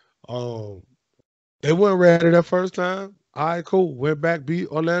 They weren't ready that first time. All right, cool. Went back, beat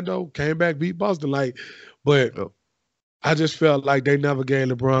Orlando, came back, beat Boston. Like, but Oh, I just felt like they never gave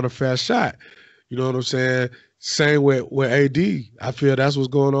LeBron a fair shot. You know what I'm saying? Same with AD. I feel that's what's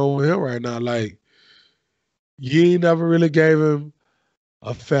going on with him right now. Like, you never really gave him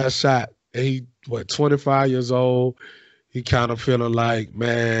a fair shot. And he, 25 years old. He kind of feeling like,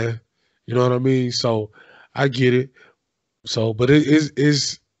 man, you know what I mean? So I get it. So, but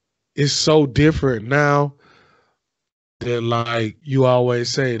it's so different now than like you always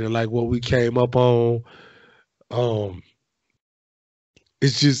say, than like what we came up on. Um,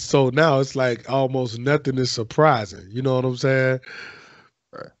 it's just so now it's like almost nothing is surprising. You know what I'm saying?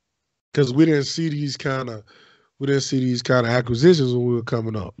 right. Because we didn't see these kind of acquisitions when we were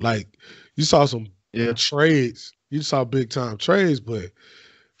coming up. Like you saw some Yeah. trades, you saw big time trades, but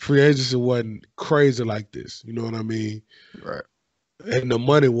free agency wasn't crazy like this. You know what I mean? Right. And the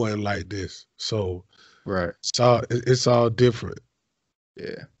money wasn't like this. So Right. it's all different.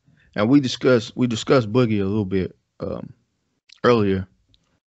 Yeah. And we discussed Boogie a little bit earlier.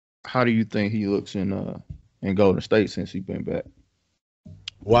 How do you think he looks in Golden State since he's been back?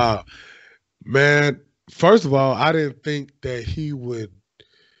 Wow, man. First of all, I didn't think that he would.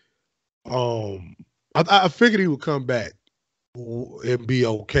 Um, I figured he would come back and be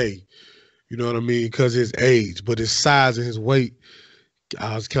okay. You know what I mean? Because his age, but his size and his weight,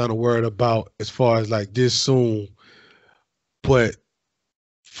 I was kind of worried about as far as like this soon. But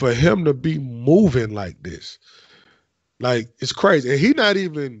for him to be moving like this, like it's crazy. And he not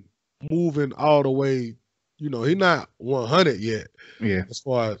even moving all the way, he not 100 yet Yeah. as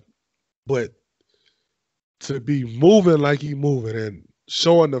far as, but to be moving like he moving and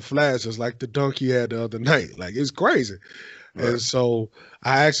showing the flashes like the dunk he had the other night, like it's crazy. Right. And so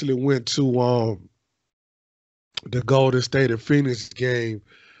I actually went to the Golden State and Phoenix game,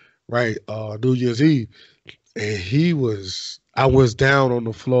 right, New Year's Eve, and I was down on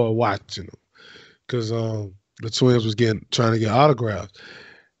the floor watching him because the Twins was trying to get autographs,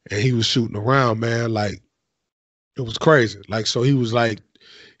 and he was shooting around, man, like it was crazy. Like so, he was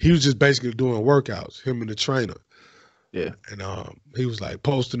just basically doing workouts, him and the trainer, Yeah. and he was like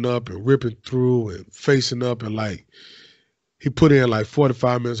posting up and ripping through and facing up, and like he put in like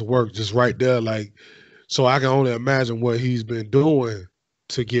 45 minutes of work just right there, like so I can only imagine what he's been doing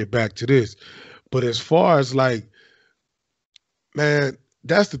to get back to this. But as far as like, man,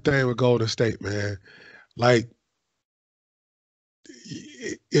 that's the thing with Golden State, man. Like,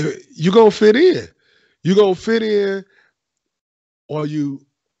 you gonna fit in. You gonna fit in,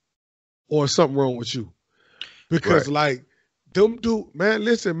 or something wrong with you. Right. Because like them dude, man,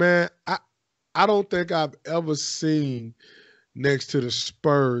 listen, man, I don't think I've ever seen next to the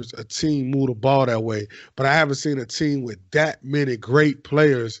Spurs a team move the ball that way. But I haven't seen a team with that many great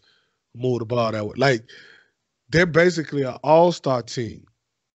players move the ball that way. Like they're basically an all-star team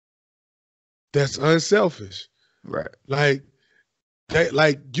that's unselfish. Right. Like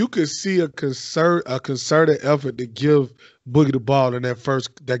you could see a concerted effort to give Boogie the ball in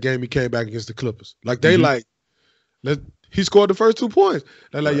that game he came back against the Clippers. Like they Mm-hmm. like he scored the first 2 points.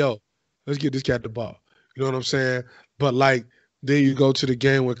 They're like, Right. yo, let's get this cat the ball. You know what I'm saying? But like then you go to the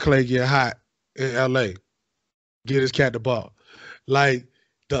game when Clay get hot in LA, get his cat the ball. Like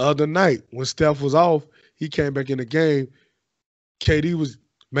the other night when Steph was off, he came back in the game. KD was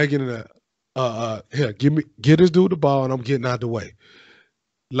making it here, get this dude the ball and I'm getting out the way.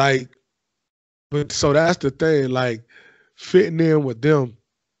 Like, but so that's the thing. Like, fitting in with them.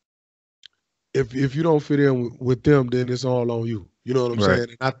 If you don't fit in with them, then it's all on you. You know what I'm Right.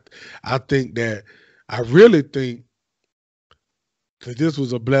 saying? And I really think that this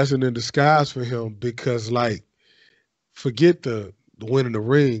was a blessing in disguise for him because, like, forget the winning the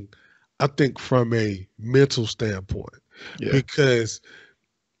ring. I think from a mental standpoint, Yeah. because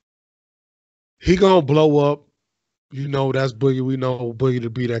he gonna blow up. You know, that's Boogie. We know Boogie to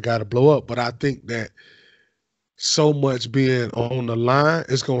be that guy to blow up. But I think that so much being on the line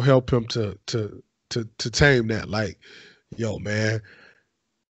is gonna help him to tame that. Like, yo, man,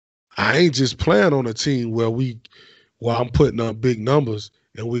 I ain't just playing on a team where I'm putting up big numbers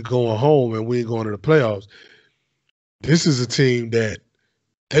and we going home and we ain't going to the playoffs. This is a team that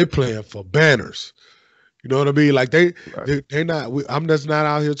they playing for banners. You know what I mean? Like they not. I'm just not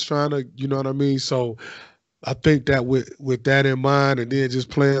out here trying to. You know what I mean? So I think that with that in mind, and then just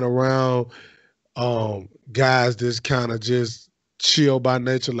playing around guys that's kind of just chill by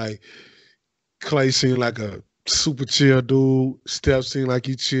nature. Like Clay seemed like a super chill dude. Steph seemed like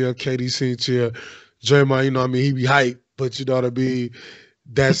he chill. KD seemed chill. Draymond, you know what I mean? He be hype, but you know what I mean?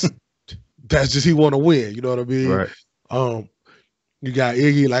 That's just he want to win. You know what I mean? Right. Um, you got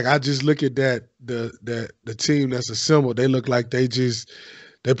Iggy. Like I just look at the team that's assembled. They look like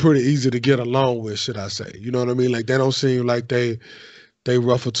they're pretty easy to get along with, should I say? You know what I mean? Like they don't seem like they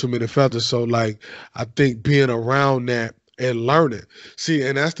ruffle too many feathers. So like I think being around that and learning. See,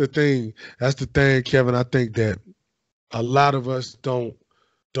 and that's the thing. That's the thing, Kevin. I think that a lot of us don't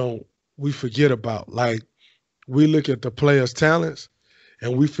we forget about. Like we look at the players' talents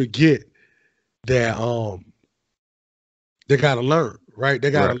and we forget that they gotta learn, right?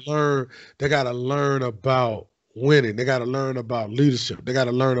 They gotta Right. learn about winning. They gotta learn about leadership. They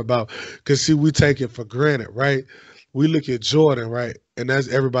gotta learn about because see, we take it for granted, right? We look at Jordan, right? And that's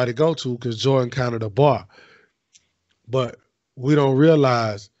everybody go to because Jordan counted the bar. But we don't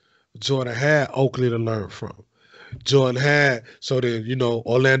realize Jordan had Oakley to learn from. Jordan had, so then, you know,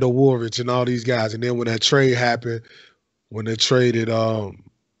 Orlando Woolrich and all these guys. And then when that trade happened, when they traded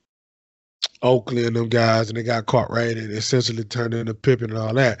Oakley and them guys and they got caught right and essentially turned into Pippen and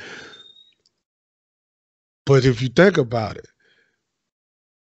all that. But if you think about it,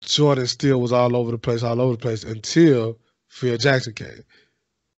 Jordan still was all over the place until Phil Jackson came.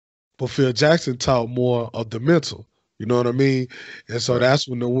 But Phil Jackson taught more of the mental. You know what I mean? And so Right. that's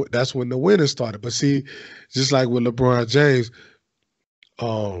when the winning started. But see, just like with LeBron James,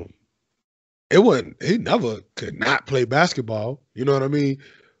 um, it wasn't he never could not play basketball. You know what I mean?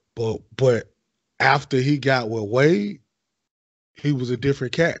 But after he got with Wade, he was a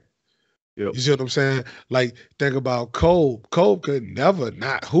different cat. Yep. You see what I'm saying? Like think about Cole. Cole could never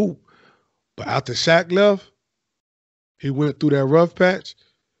not hoop. But after Shaq left, he went through that rough patch.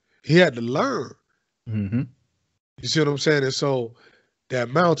 He had to learn. Mm-hmm. You see what I'm saying? And so that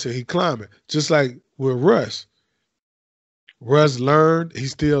mountain, he climbing. Just like with Russ. Russ learned,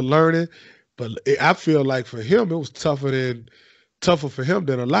 he's still learning. But I feel like for him, it was tougher for him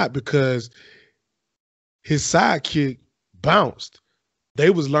than a lot because his sidekick bounced. They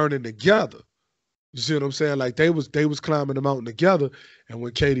was learning together. You see what I'm saying? Like they was climbing the mountain together. And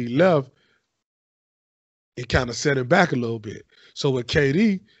when KD left, it kind of set him back a little bit. So with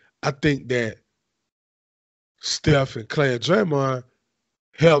KD, I think that Steph and Clay and Draymond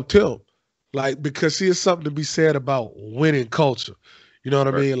helped him. Like, because see, it's something to be said about winning culture. You know what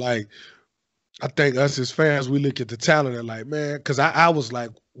I Right. mean? Like, I think us as fans, we look at the talent and like, man, because I was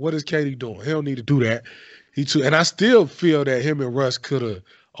like, what is KD doing? He don't need to do that. And I still feel that him and Russ could have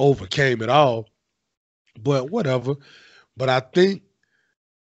overcame it all. but whatever. But I think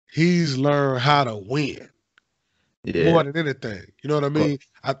he's learned how to win Yeah. more than anything. You know what I mean?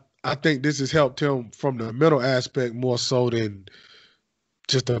 I think this has helped him from the mental aspect more so than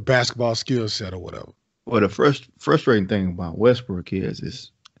just a basketball skill set or whatever. Well, the frustrating thing about Westbrook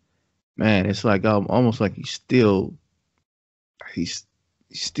is man, it's like almost like he's he's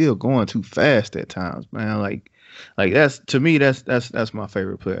still going too fast at times, man. Like that's to me that's my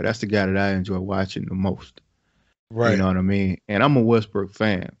favorite player. That's the guy that I enjoy watching the most. You Right. know what I mean? And I'm a Westbrook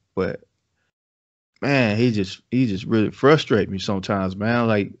fan, but man, he just really frustrates me sometimes, man.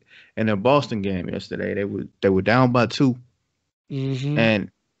 Like in the Boston game yesterday, they were down by 2, Mm-hmm.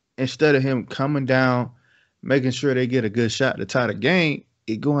 and instead of him coming down, making sure they get a good shot to tie the game,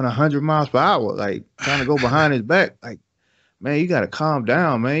 he going 100 miles per hour, like trying to go behind his back. Like, man, you got to calm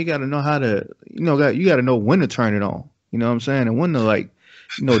down, man. You got to know how to, you got to know when to turn it on. You know what I'm saying? And when to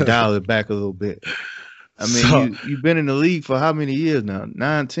dial it back a little bit. I mean, So, you've been in the league for how many years now?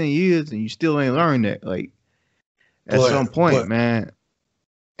 9, 10 years, and you still ain't learned that. Like at some point, but man.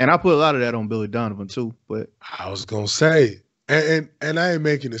 And I put a lot of that on Billy Donovan too. But I was gonna say, and I ain't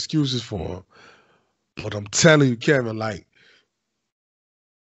making excuses for him, but I'm telling you, Kevin, like,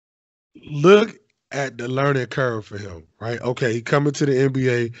 look at the learning curve for him, right? Okay, he coming to the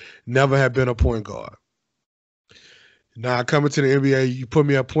NBA, never had been a point guard. Now coming to the NBA, you put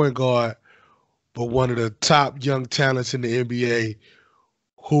me at point guard, but one of the top young talents in the NBA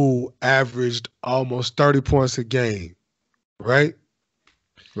who averaged almost 30 points a game, right?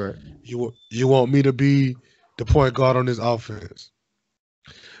 right, You want me to be the point guard on this offense.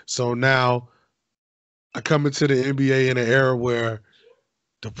 So now I come into the NBA in an era where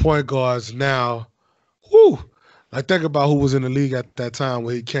the point guards now, whoo, I think about who was in the league at that time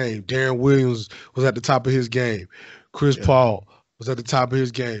when he came. Darren Williams was at the top of his game. Chris yeah, Paul was at the top of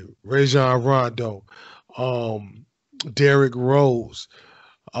his game. Rajon Rondo, um, Derrick Rose.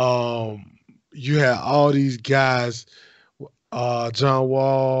 Um, you had all these guys. John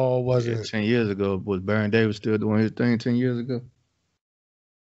Wall yeah. wasn't. 10 years ago, was Baron Davis still doing his thing? 10 years ago,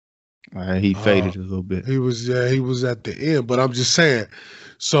 he Uh, faded a little bit. he was at the end, but I'm just saying.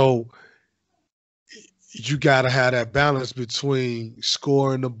 So you got to have that balance between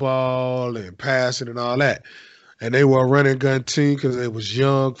scoring the ball and passing and all that. And they were a running gun team because it was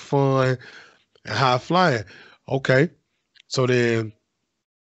young, fun, and high flying. Okay, so then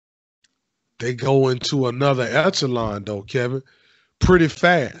they go into another echelon though, Kevin, pretty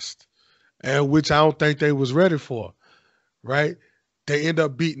fast, and which I don't think they was ready for. Right? They end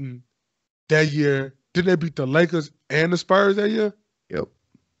up beating that year. Didn't they beat the Lakers and the Spurs that year? Yep.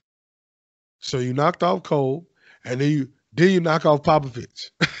 So you knocked off Cole, and then you knock off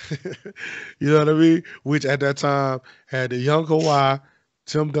Popovich. You know what I mean? Which at that time had the young Kawhi,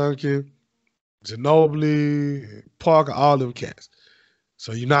 Tim Duncan, Ginobili, Parker, all them cats.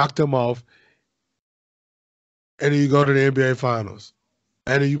 So you knock them off, and then you go to the NBA Finals,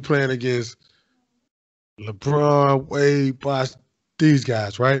 and then you playing against LeBron, Wade, Bosh, these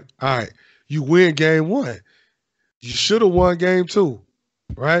guys, right? All right, you win game 1. You should have won game 2,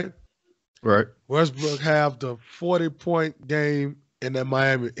 right? Right. Westbrook have the 40-point game in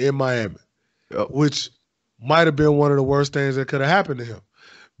Miami, Yep. which might have been one of the worst things that could have happened to him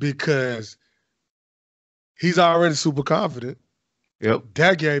because he's already super confident. Yep.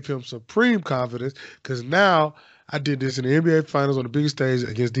 That gave him supreme confidence because now I did this in the NBA Finals on the biggest stage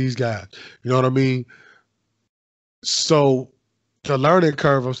against these guys. You know what I mean? So the learning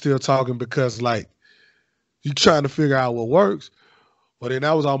curve, I'm still talking because like you trying to figure out what works, but then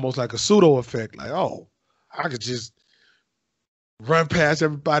that was almost like a pseudo effect. Like, oh, I could just run past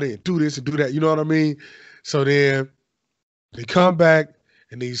everybody and do this and do that. You know what I mean? So then they come back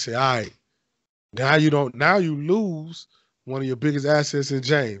and then you say, all right, now you lose one of your biggest assets in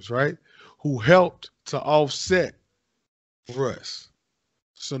James, right? Who helped to offset Russ.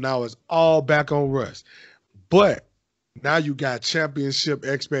 So now it's all back on Russ. But now you got championship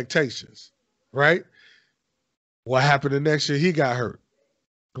expectations, right? What happened the next year? He got hurt.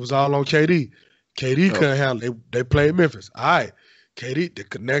 It was all on KD. KD Yep. couldn't handle it. They played Memphis. All right. KD,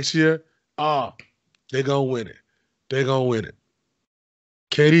 the next year, they're going to win it. They're going to win it.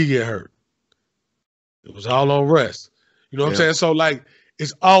 KD get hurt. It was all on rest. You know what I'm Yep. saying? So, like,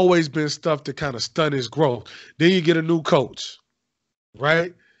 it's always been stuff to kind of stun his growth. Then you get a new coach,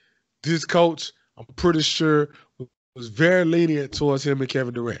 right? This coach, I'm pretty sure, was very lenient towards him and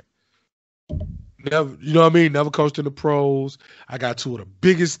Kevin Durant. Never, you know what I mean? Never coached in the pros. I got two of the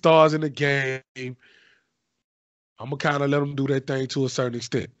biggest stars in the game. I'm gonna kind of let them do their thing to a certain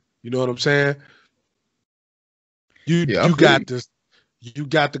extent. You know what I'm saying? You Yeah, I you feel got you. this. You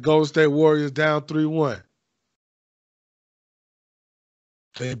got the Golden State Warriors down 3-1.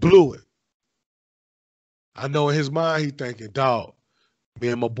 They blew it. I know in his mind he thinking, dog, me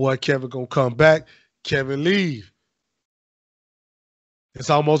and my boy Kevin gonna come back. Kevin leave. It's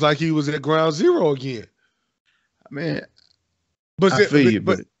almost like he was at ground zero again. Man, But I feel you,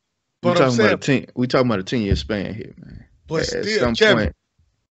 but we I'm talking about saying, a 10. We talking about a 10-year span here, man. but At still, some Kevin,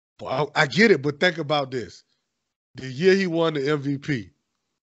 point, I get it, but think about this. The year he won the MVP,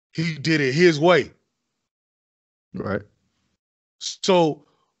 he did it his way. right? So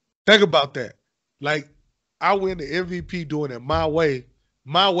think about that. Like, I win the MVP doing it my way.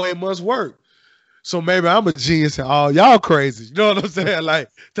 My way must work. So maybe I'm a genius and all y'all crazy. You know what I'm saying? Like,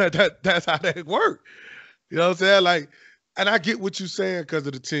 that's how that work. You know what I'm saying? Like, and I get what you're saying because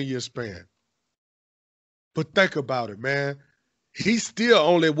of the 10-year span. But think about it, man. He's still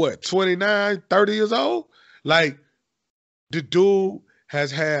only, what, 29, 30 years old? Like, the dude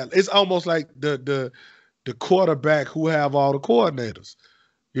has had, it's almost like the quarterback who have all the coordinators.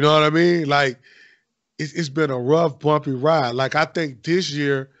 You know what I mean? Like, it's been a rough, bumpy ride. Like, I think this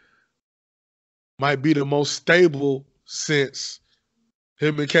year might be the most stable since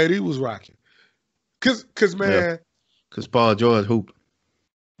him and KD was rocking. Cause man, because Paul George hooped.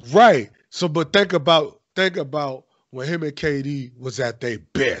 Right. So, but think about when him and KD was at their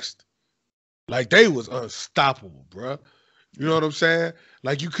best. Like, they was unstoppable, bro. You know what I'm saying?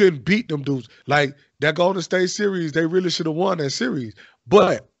 Like, you couldn't beat them dudes. Like, that Golden State series, they really should have won that series.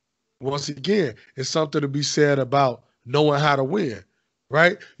 But once again, it's something to be said about knowing how to win,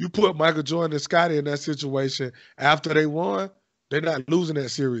 right? You put Michael Jordan and Scottie in that situation after they won, they're not losing that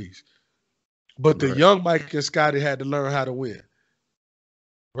series. But the young Mike and Scottie had to learn how to win,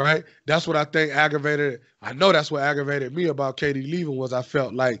 right? That's what I think aggravated. I know that's what aggravated me about KD leaving was I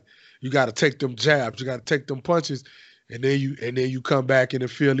felt like you got to take them jabs, you got to take them punches, and then you come back and it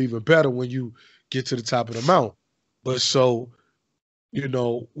feel even better when you get to the top of the mountain. But so, you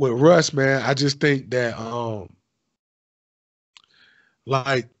know, with Russ, man, I just think that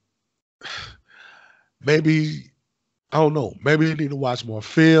like maybe I don't know, maybe you need to watch more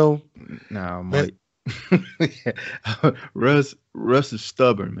film. Nah, Mike. Russ is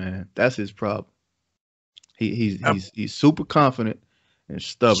stubborn, man. That's his problem. He's super confident and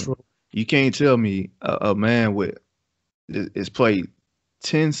stubborn. You can't tell me a man with is played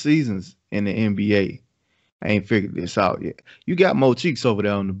 10 seasons in the NBA ain't figured this out yet. You got Mo Cheeks over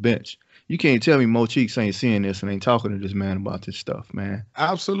there on the bench. You can't tell me Mo Cheeks ain't seeing this and ain't talking to this man about this stuff, man.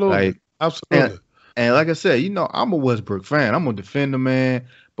 Absolutely. Like, absolutely. And like I said, you know, I'm a Westbrook fan. I'm gonna defend the man,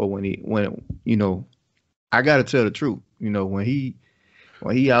 but when you know, I gotta tell the truth. You know, when he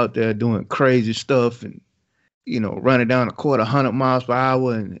out there doing crazy stuff and you know running down the court 100 miles per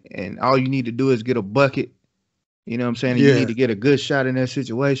hour and all you need to do is get a bucket. You know what I'm saying? And you need to get a good shot in that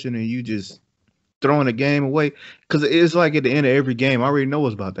situation, and you just throwing the game away because it's like at the end of every game, I already know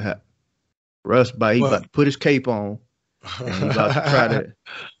what's about to happen. Russ, he about to put his cape on, and he about to try to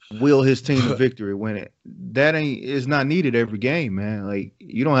will his team to victory when that is not needed every game, man. Like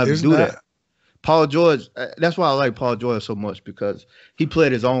you don't have to do that. Paul George, that's why I like Paul George so much because he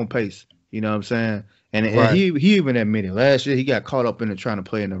played his own pace. You know what I'm saying? And he even admitted last year he got caught up in it trying to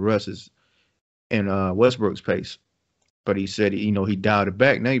play in the Russ's and Westbrook's pace. But he said, you know, he dialed it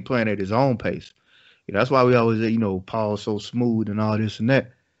back. Now he's playing at his own pace. You know, that's why we always say, you know, Paul's so smooth and all this and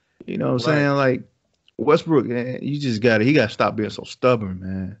that. You know what I'm saying? Like Westbrook, he got to stop being so stubborn,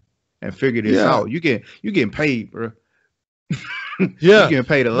 man, and figure this out. You getting paid, bro. You getting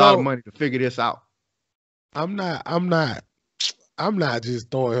paid a lot of money to figure this out. I'm not just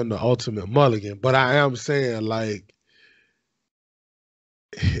throwing him the ultimate mulligan, but I am saying like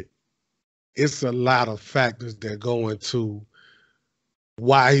it's a lot of factors that go into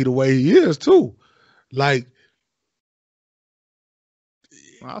why he the way he is too. Like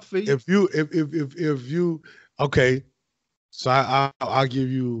I feel if you okay, so I'll give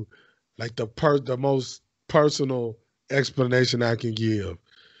you like the most personal explanation I can give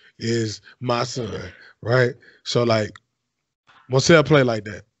is my son, right? So like Marcel play like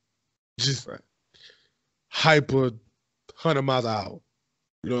that. Just hyper 100 miles an hour.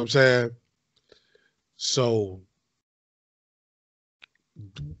 You know what I'm saying? So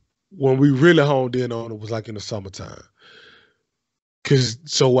when we really honed in on it was like in the summertime.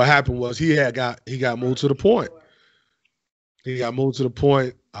 So what happened was he got moved to the point. He got moved to the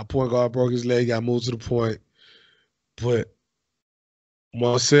point. Our point guard broke his leg, got moved to the point. But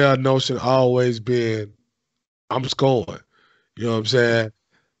Marcel's notion always been, I'm scoring. You know what I'm saying?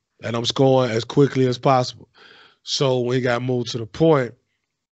 And I'm scoring as quickly as possible. So when he got moved to the point,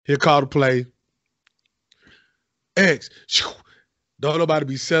 he called the play. X. Don't nobody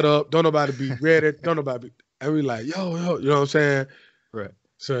be set up. Don't nobody be ready. Don't nobody be. And we like, yo, you know what I'm saying? Right.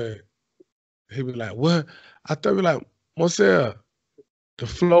 So he be like, what? I thought we like, Marcel, the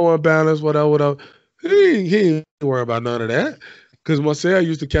flow unbalance, whatever. He ain't worry about none of that. Because Marcel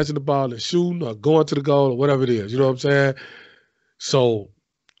used to catching the ball and shooting or going to the goal or whatever it is. You know what I'm saying? So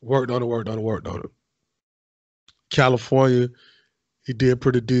worked on it. California, he did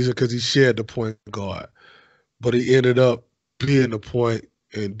pretty decent because he shared the point guard. But he ended up being the point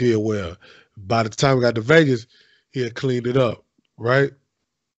and did well. By the time we got to Vegas, he had cleaned it up, right?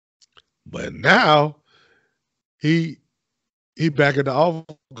 But now he back at the off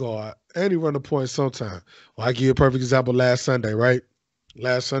guard and he run the point sometime. Well, I give you a perfect example last Sunday, right?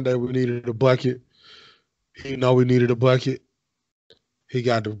 Last Sunday we needed a bucket. He know we needed a bucket. He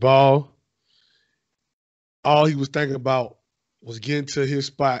got the ball. All he was thinking about was getting to his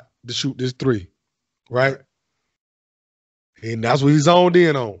spot to shoot this three, right? And that's what he zoned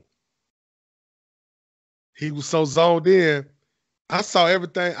in on. He was so zoned in. I saw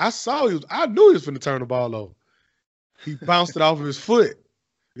everything. I knew he was finna turn the ball over. He bounced it off of his foot.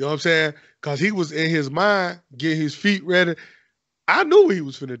 You know what I'm saying? Because he was in his mind, getting his feet ready. I knew what he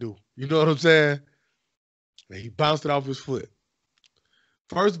was finna do. You know what I'm saying? And he bounced it off his foot.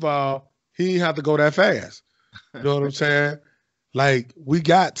 First of all, he didn't have to go that fast. You know what I'm saying? Like, we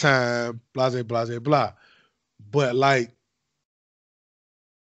got time, blase, blase, blah. But, like,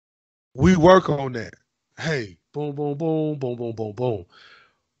 we work on that. Hey, boom, boom, boom, boom, boom, boom, boom.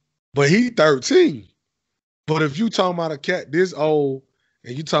 But he 13. But if you talking about a cat this old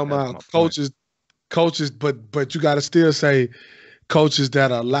and you talking about coaches, but you got to still say coaches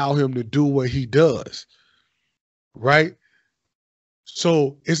that allow him to do what he does, right?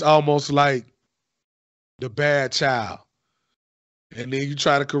 So it's almost like the bad child. And then you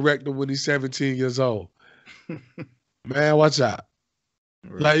try to correct him when he's 17 years old. Man, watch out.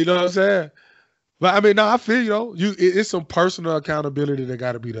 Right. Like, you know what I'm saying? But I mean, no, I feel it's some personal accountability that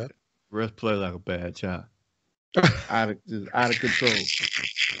got to be done. Russ play like a bad child. out of control.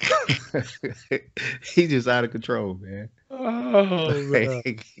 He just out of control, man. Oh, man.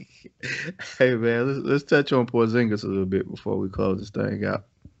 Hey, man, let's touch on Porzingis a little bit before we close this thing out.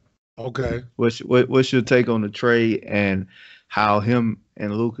 Okay. What's your take on the trade and how him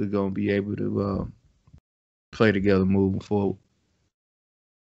and Luka gonna be able to play together moving forward?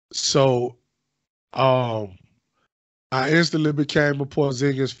 So, I instantly became a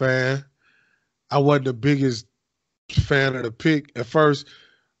Porzingis fan. I wasn't the biggest fan of the pick at first,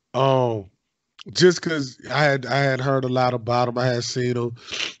 just because I had heard a lot about him. I had seen him,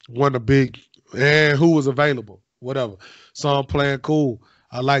 wasn't a big, and who was available, whatever. So I'm playing cool.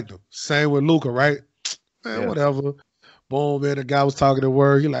 I liked him. Same with Luka, right? Man, whatever. Boom, man, the guy was talking the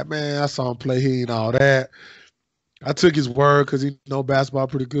word. He like, man, I saw him play. He ain't all that. I took his word because he know basketball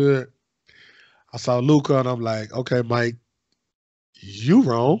pretty good. I saw Luka, and I'm like, okay, Mike, you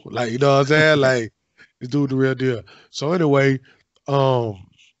wrong. Like, you know what I'm saying? Like, this dude the real deal. So anyway, the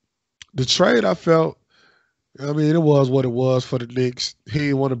trade I felt, I mean, it was what it was for the Knicks. He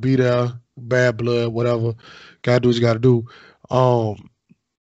didn't want to be there, bad blood, whatever. Gotta do what you gotta do.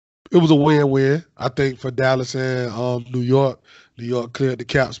 It was a win-win, I think, for Dallas and New York. New York cleared the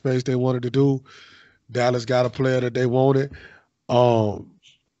cap space they wanted to do. Dallas got a player that they wanted.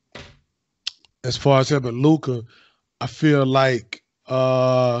 As far as him and Luka, I feel like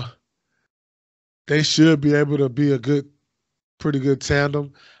they should be able to be pretty good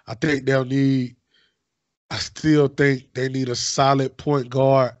tandem. I still think they need a solid point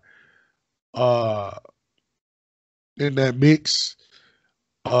guard in that mix,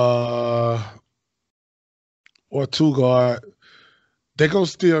 or two guard. They're gonna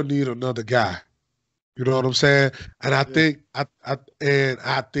still need another guy. You know what I'm saying? And I think I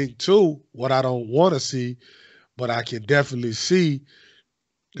think too, what I don't want to see, but I can definitely see,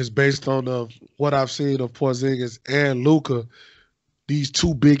 is based on what I've seen of Porzingis and Luka, these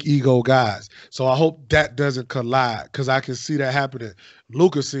two big ego guys. So I hope that doesn't collide, because I can see that happening.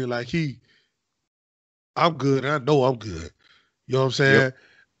 Luka seemed like I'm good, and I know I'm good. You know what I'm saying?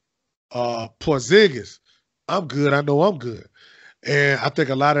 Yep. Porzingis, I'm good, I know I'm good. And I think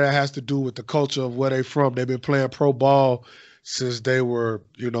a lot of that has to do with the culture of where they're from. They've been playing pro ball since they were,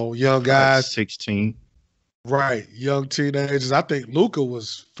 young guys. Like 16. Right, young teenagers. I think Luka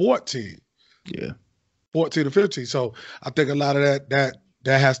was 14. Yeah. 14 or 15. So I think a lot of that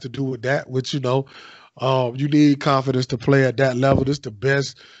has to do with that, which, you need confidence to play at that level. This is the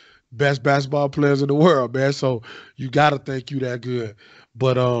best basketball players in the world, man. So you got to think you that good.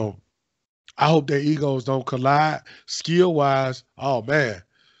 But I hope their egos don't collide. Skill-wise, oh, man,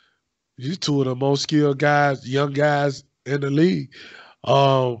 these two of the most skilled guys, young guys in the league.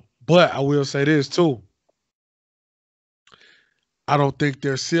 But I will say this too. I don't think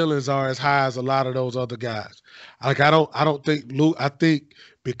their ceilings are as high as a lot of those other guys. Like I don't think Luke. I think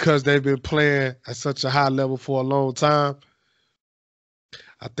because they've been playing at such a high level for a long time,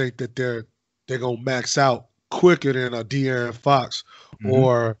 I think that they're gonna max out quicker than a De'Aaron Fox Mm-hmm.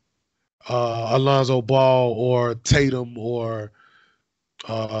 or Alonzo Ball or Tatum or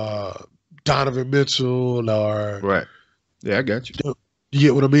uh, Donovan Mitchell or Right. Yeah, I got you. you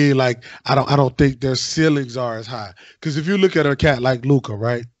get what I mean? Like I don't think their ceilings are as high. Because if you look at a cat like Luca,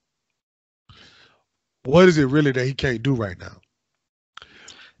 right? What is it really that he can't do right now?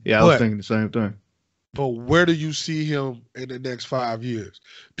 Yeah, I was But thinking the same thing. but where do you see him in the next 5 years?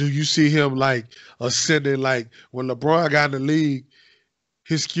 Do you see him like ascending? Like when LeBron got in the league,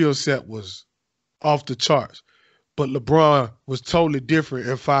 his skill set was off the charts. But LeBron was totally different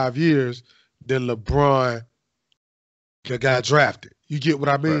in 5 years than LeBron that got drafted. You get what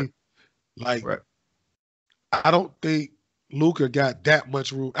I Right. mean? Like Right. I don't think Luca got that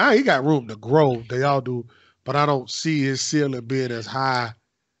much room. He got room to grow. They all do, but I don't see his ceiling being as high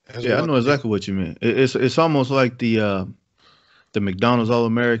as Yeah, I one know of them. exactly what you mean. It's almost like the McDonald's All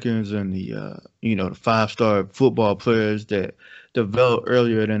Americans and the the 5-star football players that develop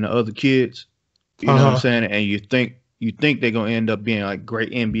earlier than the other kids. You Uh know what I'm huh. saying? And you think they're gonna end up being like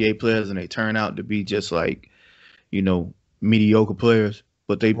great NBA players, and they turn out to be just like you know mediocre players,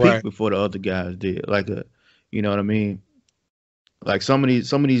 but they Right. peaked before the other guys did. You know what I mean? Like some of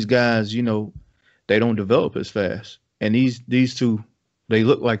these guys, they don't develop as fast, and these two, they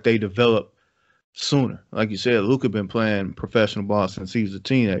look like they develop sooner. Like you said, Luka been playing professional ball since he was a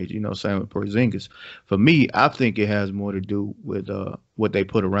teenager. Same with Porzingis. For me, I think it has more to do with what they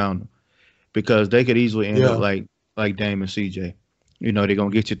put around them because they could easily end up Yeah. like Dame and CJ. They're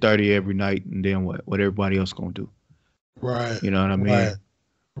gonna get you 30 every night, and then what? What everybody else gonna do? Right. You know what I Right. mean?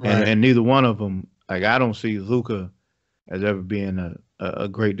 And Right. and neither one of them, like I don't see Luka as ever being a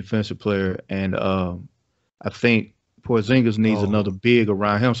great defensive player, and I think Porzingis needs No. another big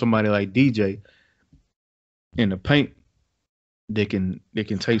around him, somebody like DJ in the paint they can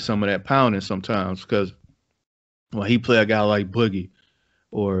take some of that pounding sometimes because when he play a guy like Boogie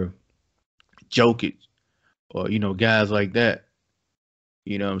or Jokic or guys like that,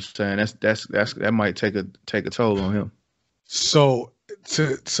 you know what I'm saying? That might take a toll on him. So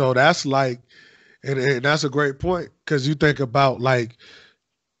so that's like, and that's a great point because you think about like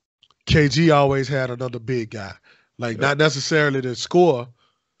KG always had another big guy, like Yep. not necessarily to score,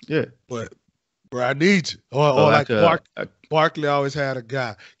 Yeah. but bro, I need you. But Or like like Barkley always had a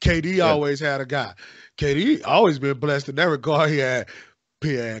guy. KD yeah. always had a guy. KD always been blessed in that regard. He had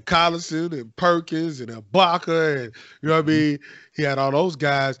Collison and Perkins and Ibaka and you know what I Mhm. mean. He had all those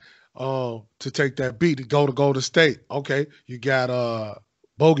guys to take that beat to go to Golden State. Okay, you got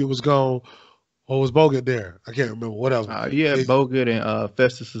Bogut was gone. Or was Bogut there? I can't remember. What else? Yeah, It- Bogut and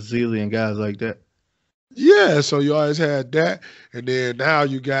Festus Ezeli and guys like that. yeah, so you always had that, and then now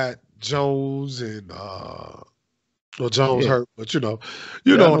you got Jones and well, Jones Yeah. hurt, but you Yeah,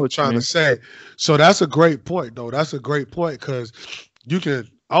 I know know what I'm what you trying to mean. say. So that's a great point, though. That's a great point because you can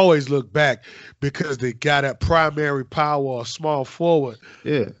always look back because they got that primary power or small forward.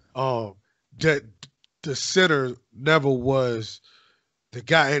 Yeah. Um, that the center never was the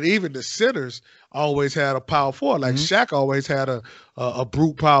guy, and even the centers always had a power forward. Like Hmm. Shaq always had a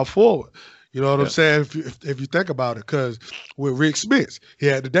brute power forward. You know what I'm Yeah. saying? If you think about it, because with Rick Smith, he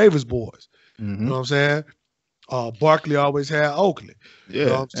had the Davis boys. You Hmm. know what I'm saying? Barkley always had Oakley. You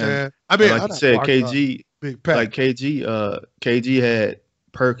know what Yeah. I'm And saying? I and mean, like I'm you not said, Barkley, KG, Big like Pat. KG had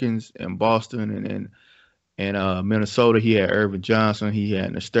Perkins in Boston, and Minnesota he had Irvin Johnson, he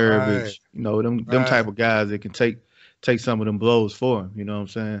had Right, Nestervich. Them type right, of guys that can take some of them blows for him. You know what I'm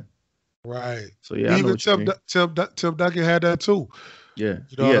saying? right. So yeah, I know Even what you Tim mean. Tim Duncan had that too. Yeah,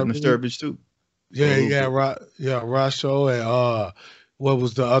 You know he what had I mean? Nestervich too for a Yeah, little yeah, bit. right. Yeah, Rasho and what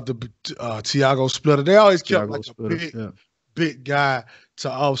was the other Tiago Splitter? They always kept Thiago like a Splitter. big, Yeah. big guy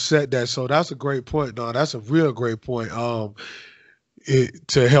to offset that. So that's a great point. No, that's a real great point.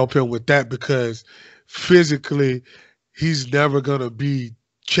 To help him with that because physically he's never gonna be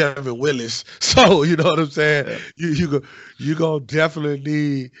Kevin Willis. So you know what I'm saying. Yeah. You gonna definitely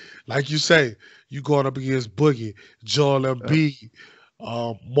need, like you say, you going up against Boogie, Joel Yeah. Embiid,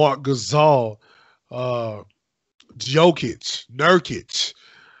 Mark Gasol, uh, Jokic, Nurkic,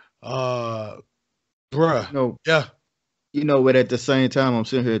 uh, bruh. You know, Yeah, but at the same time, I'm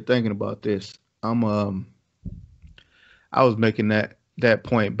sitting here thinking about this. I was making that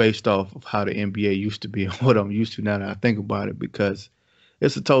point based off of how the NBA used to be and what I'm used to now that I think about it because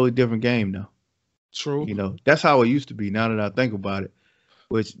it's a totally different game now. True. That's how it used to be. Now that I think about it,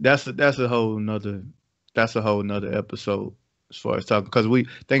 which that's a whole nother episode as far as talking, because we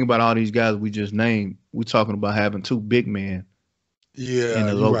think about all these guys we just named. We talking about having two big men in Yeah,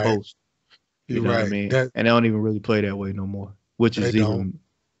 the you're low right. post. You You're know what I right. mean? That And they don't even really play that way no more, which they is don't. even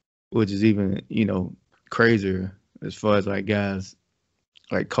crazier as far as like guys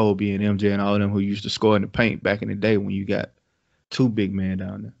like Kobe and MJ and all of them who used to score in the paint back in the day when you got two big men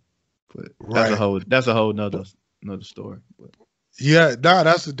down there. But Right. that's a whole another story. But Yeah, nah,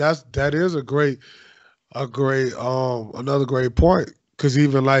 that is another great point. Cause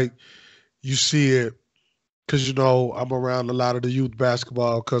even like you see it, cause I'm around a lot of the youth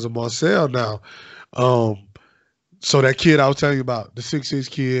basketball because of Marcel now. Um, so that kid I was telling you about, the 6'6"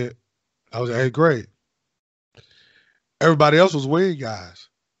 kid, I was in 8th grade. Everybody else was wing guys.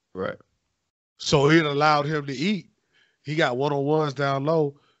 right, So it allowed him to eat. He got one-on-ones down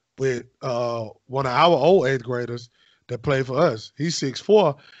low with one of our old 8th graders that played for us. He's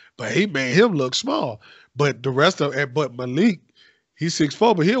 6'4", but he made him look small. But the rest of it, but Malik, he's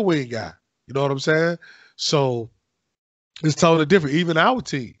 6'4", but he a wing guy. You know what I'm saying? So it's totally different. Even our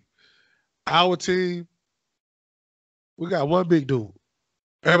team, we got one big dude.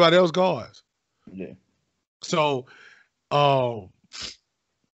 Everybody else guards. yeah, So um,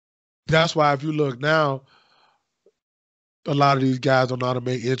 that's why if you look now, a lot of these guys don't know how to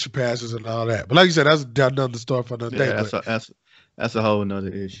make entry passes and all that. But like you said, that's another story for another day. yeah. But That's a whole nother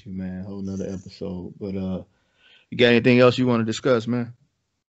issue, man. Whole nother episode. But you got anything else you want to discuss, man?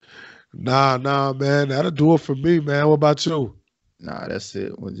 nah, man, that'll do it for me, man. What about you? Nah, that's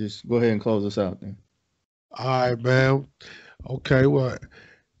it. Well, just go ahead and close us out then. All right, man. Okay, well,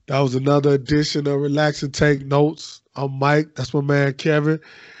 that was another edition of Relax and Take Notes. I'm Mike. That's my man Kevin.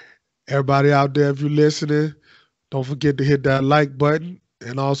 Everybody out there, if you're listening, don't forget to hit that like button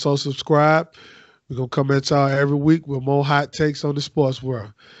and also subscribe. We're going to come at y'all every week with more hot takes on the sports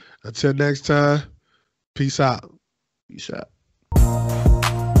world. Until next time, peace out. Peace out.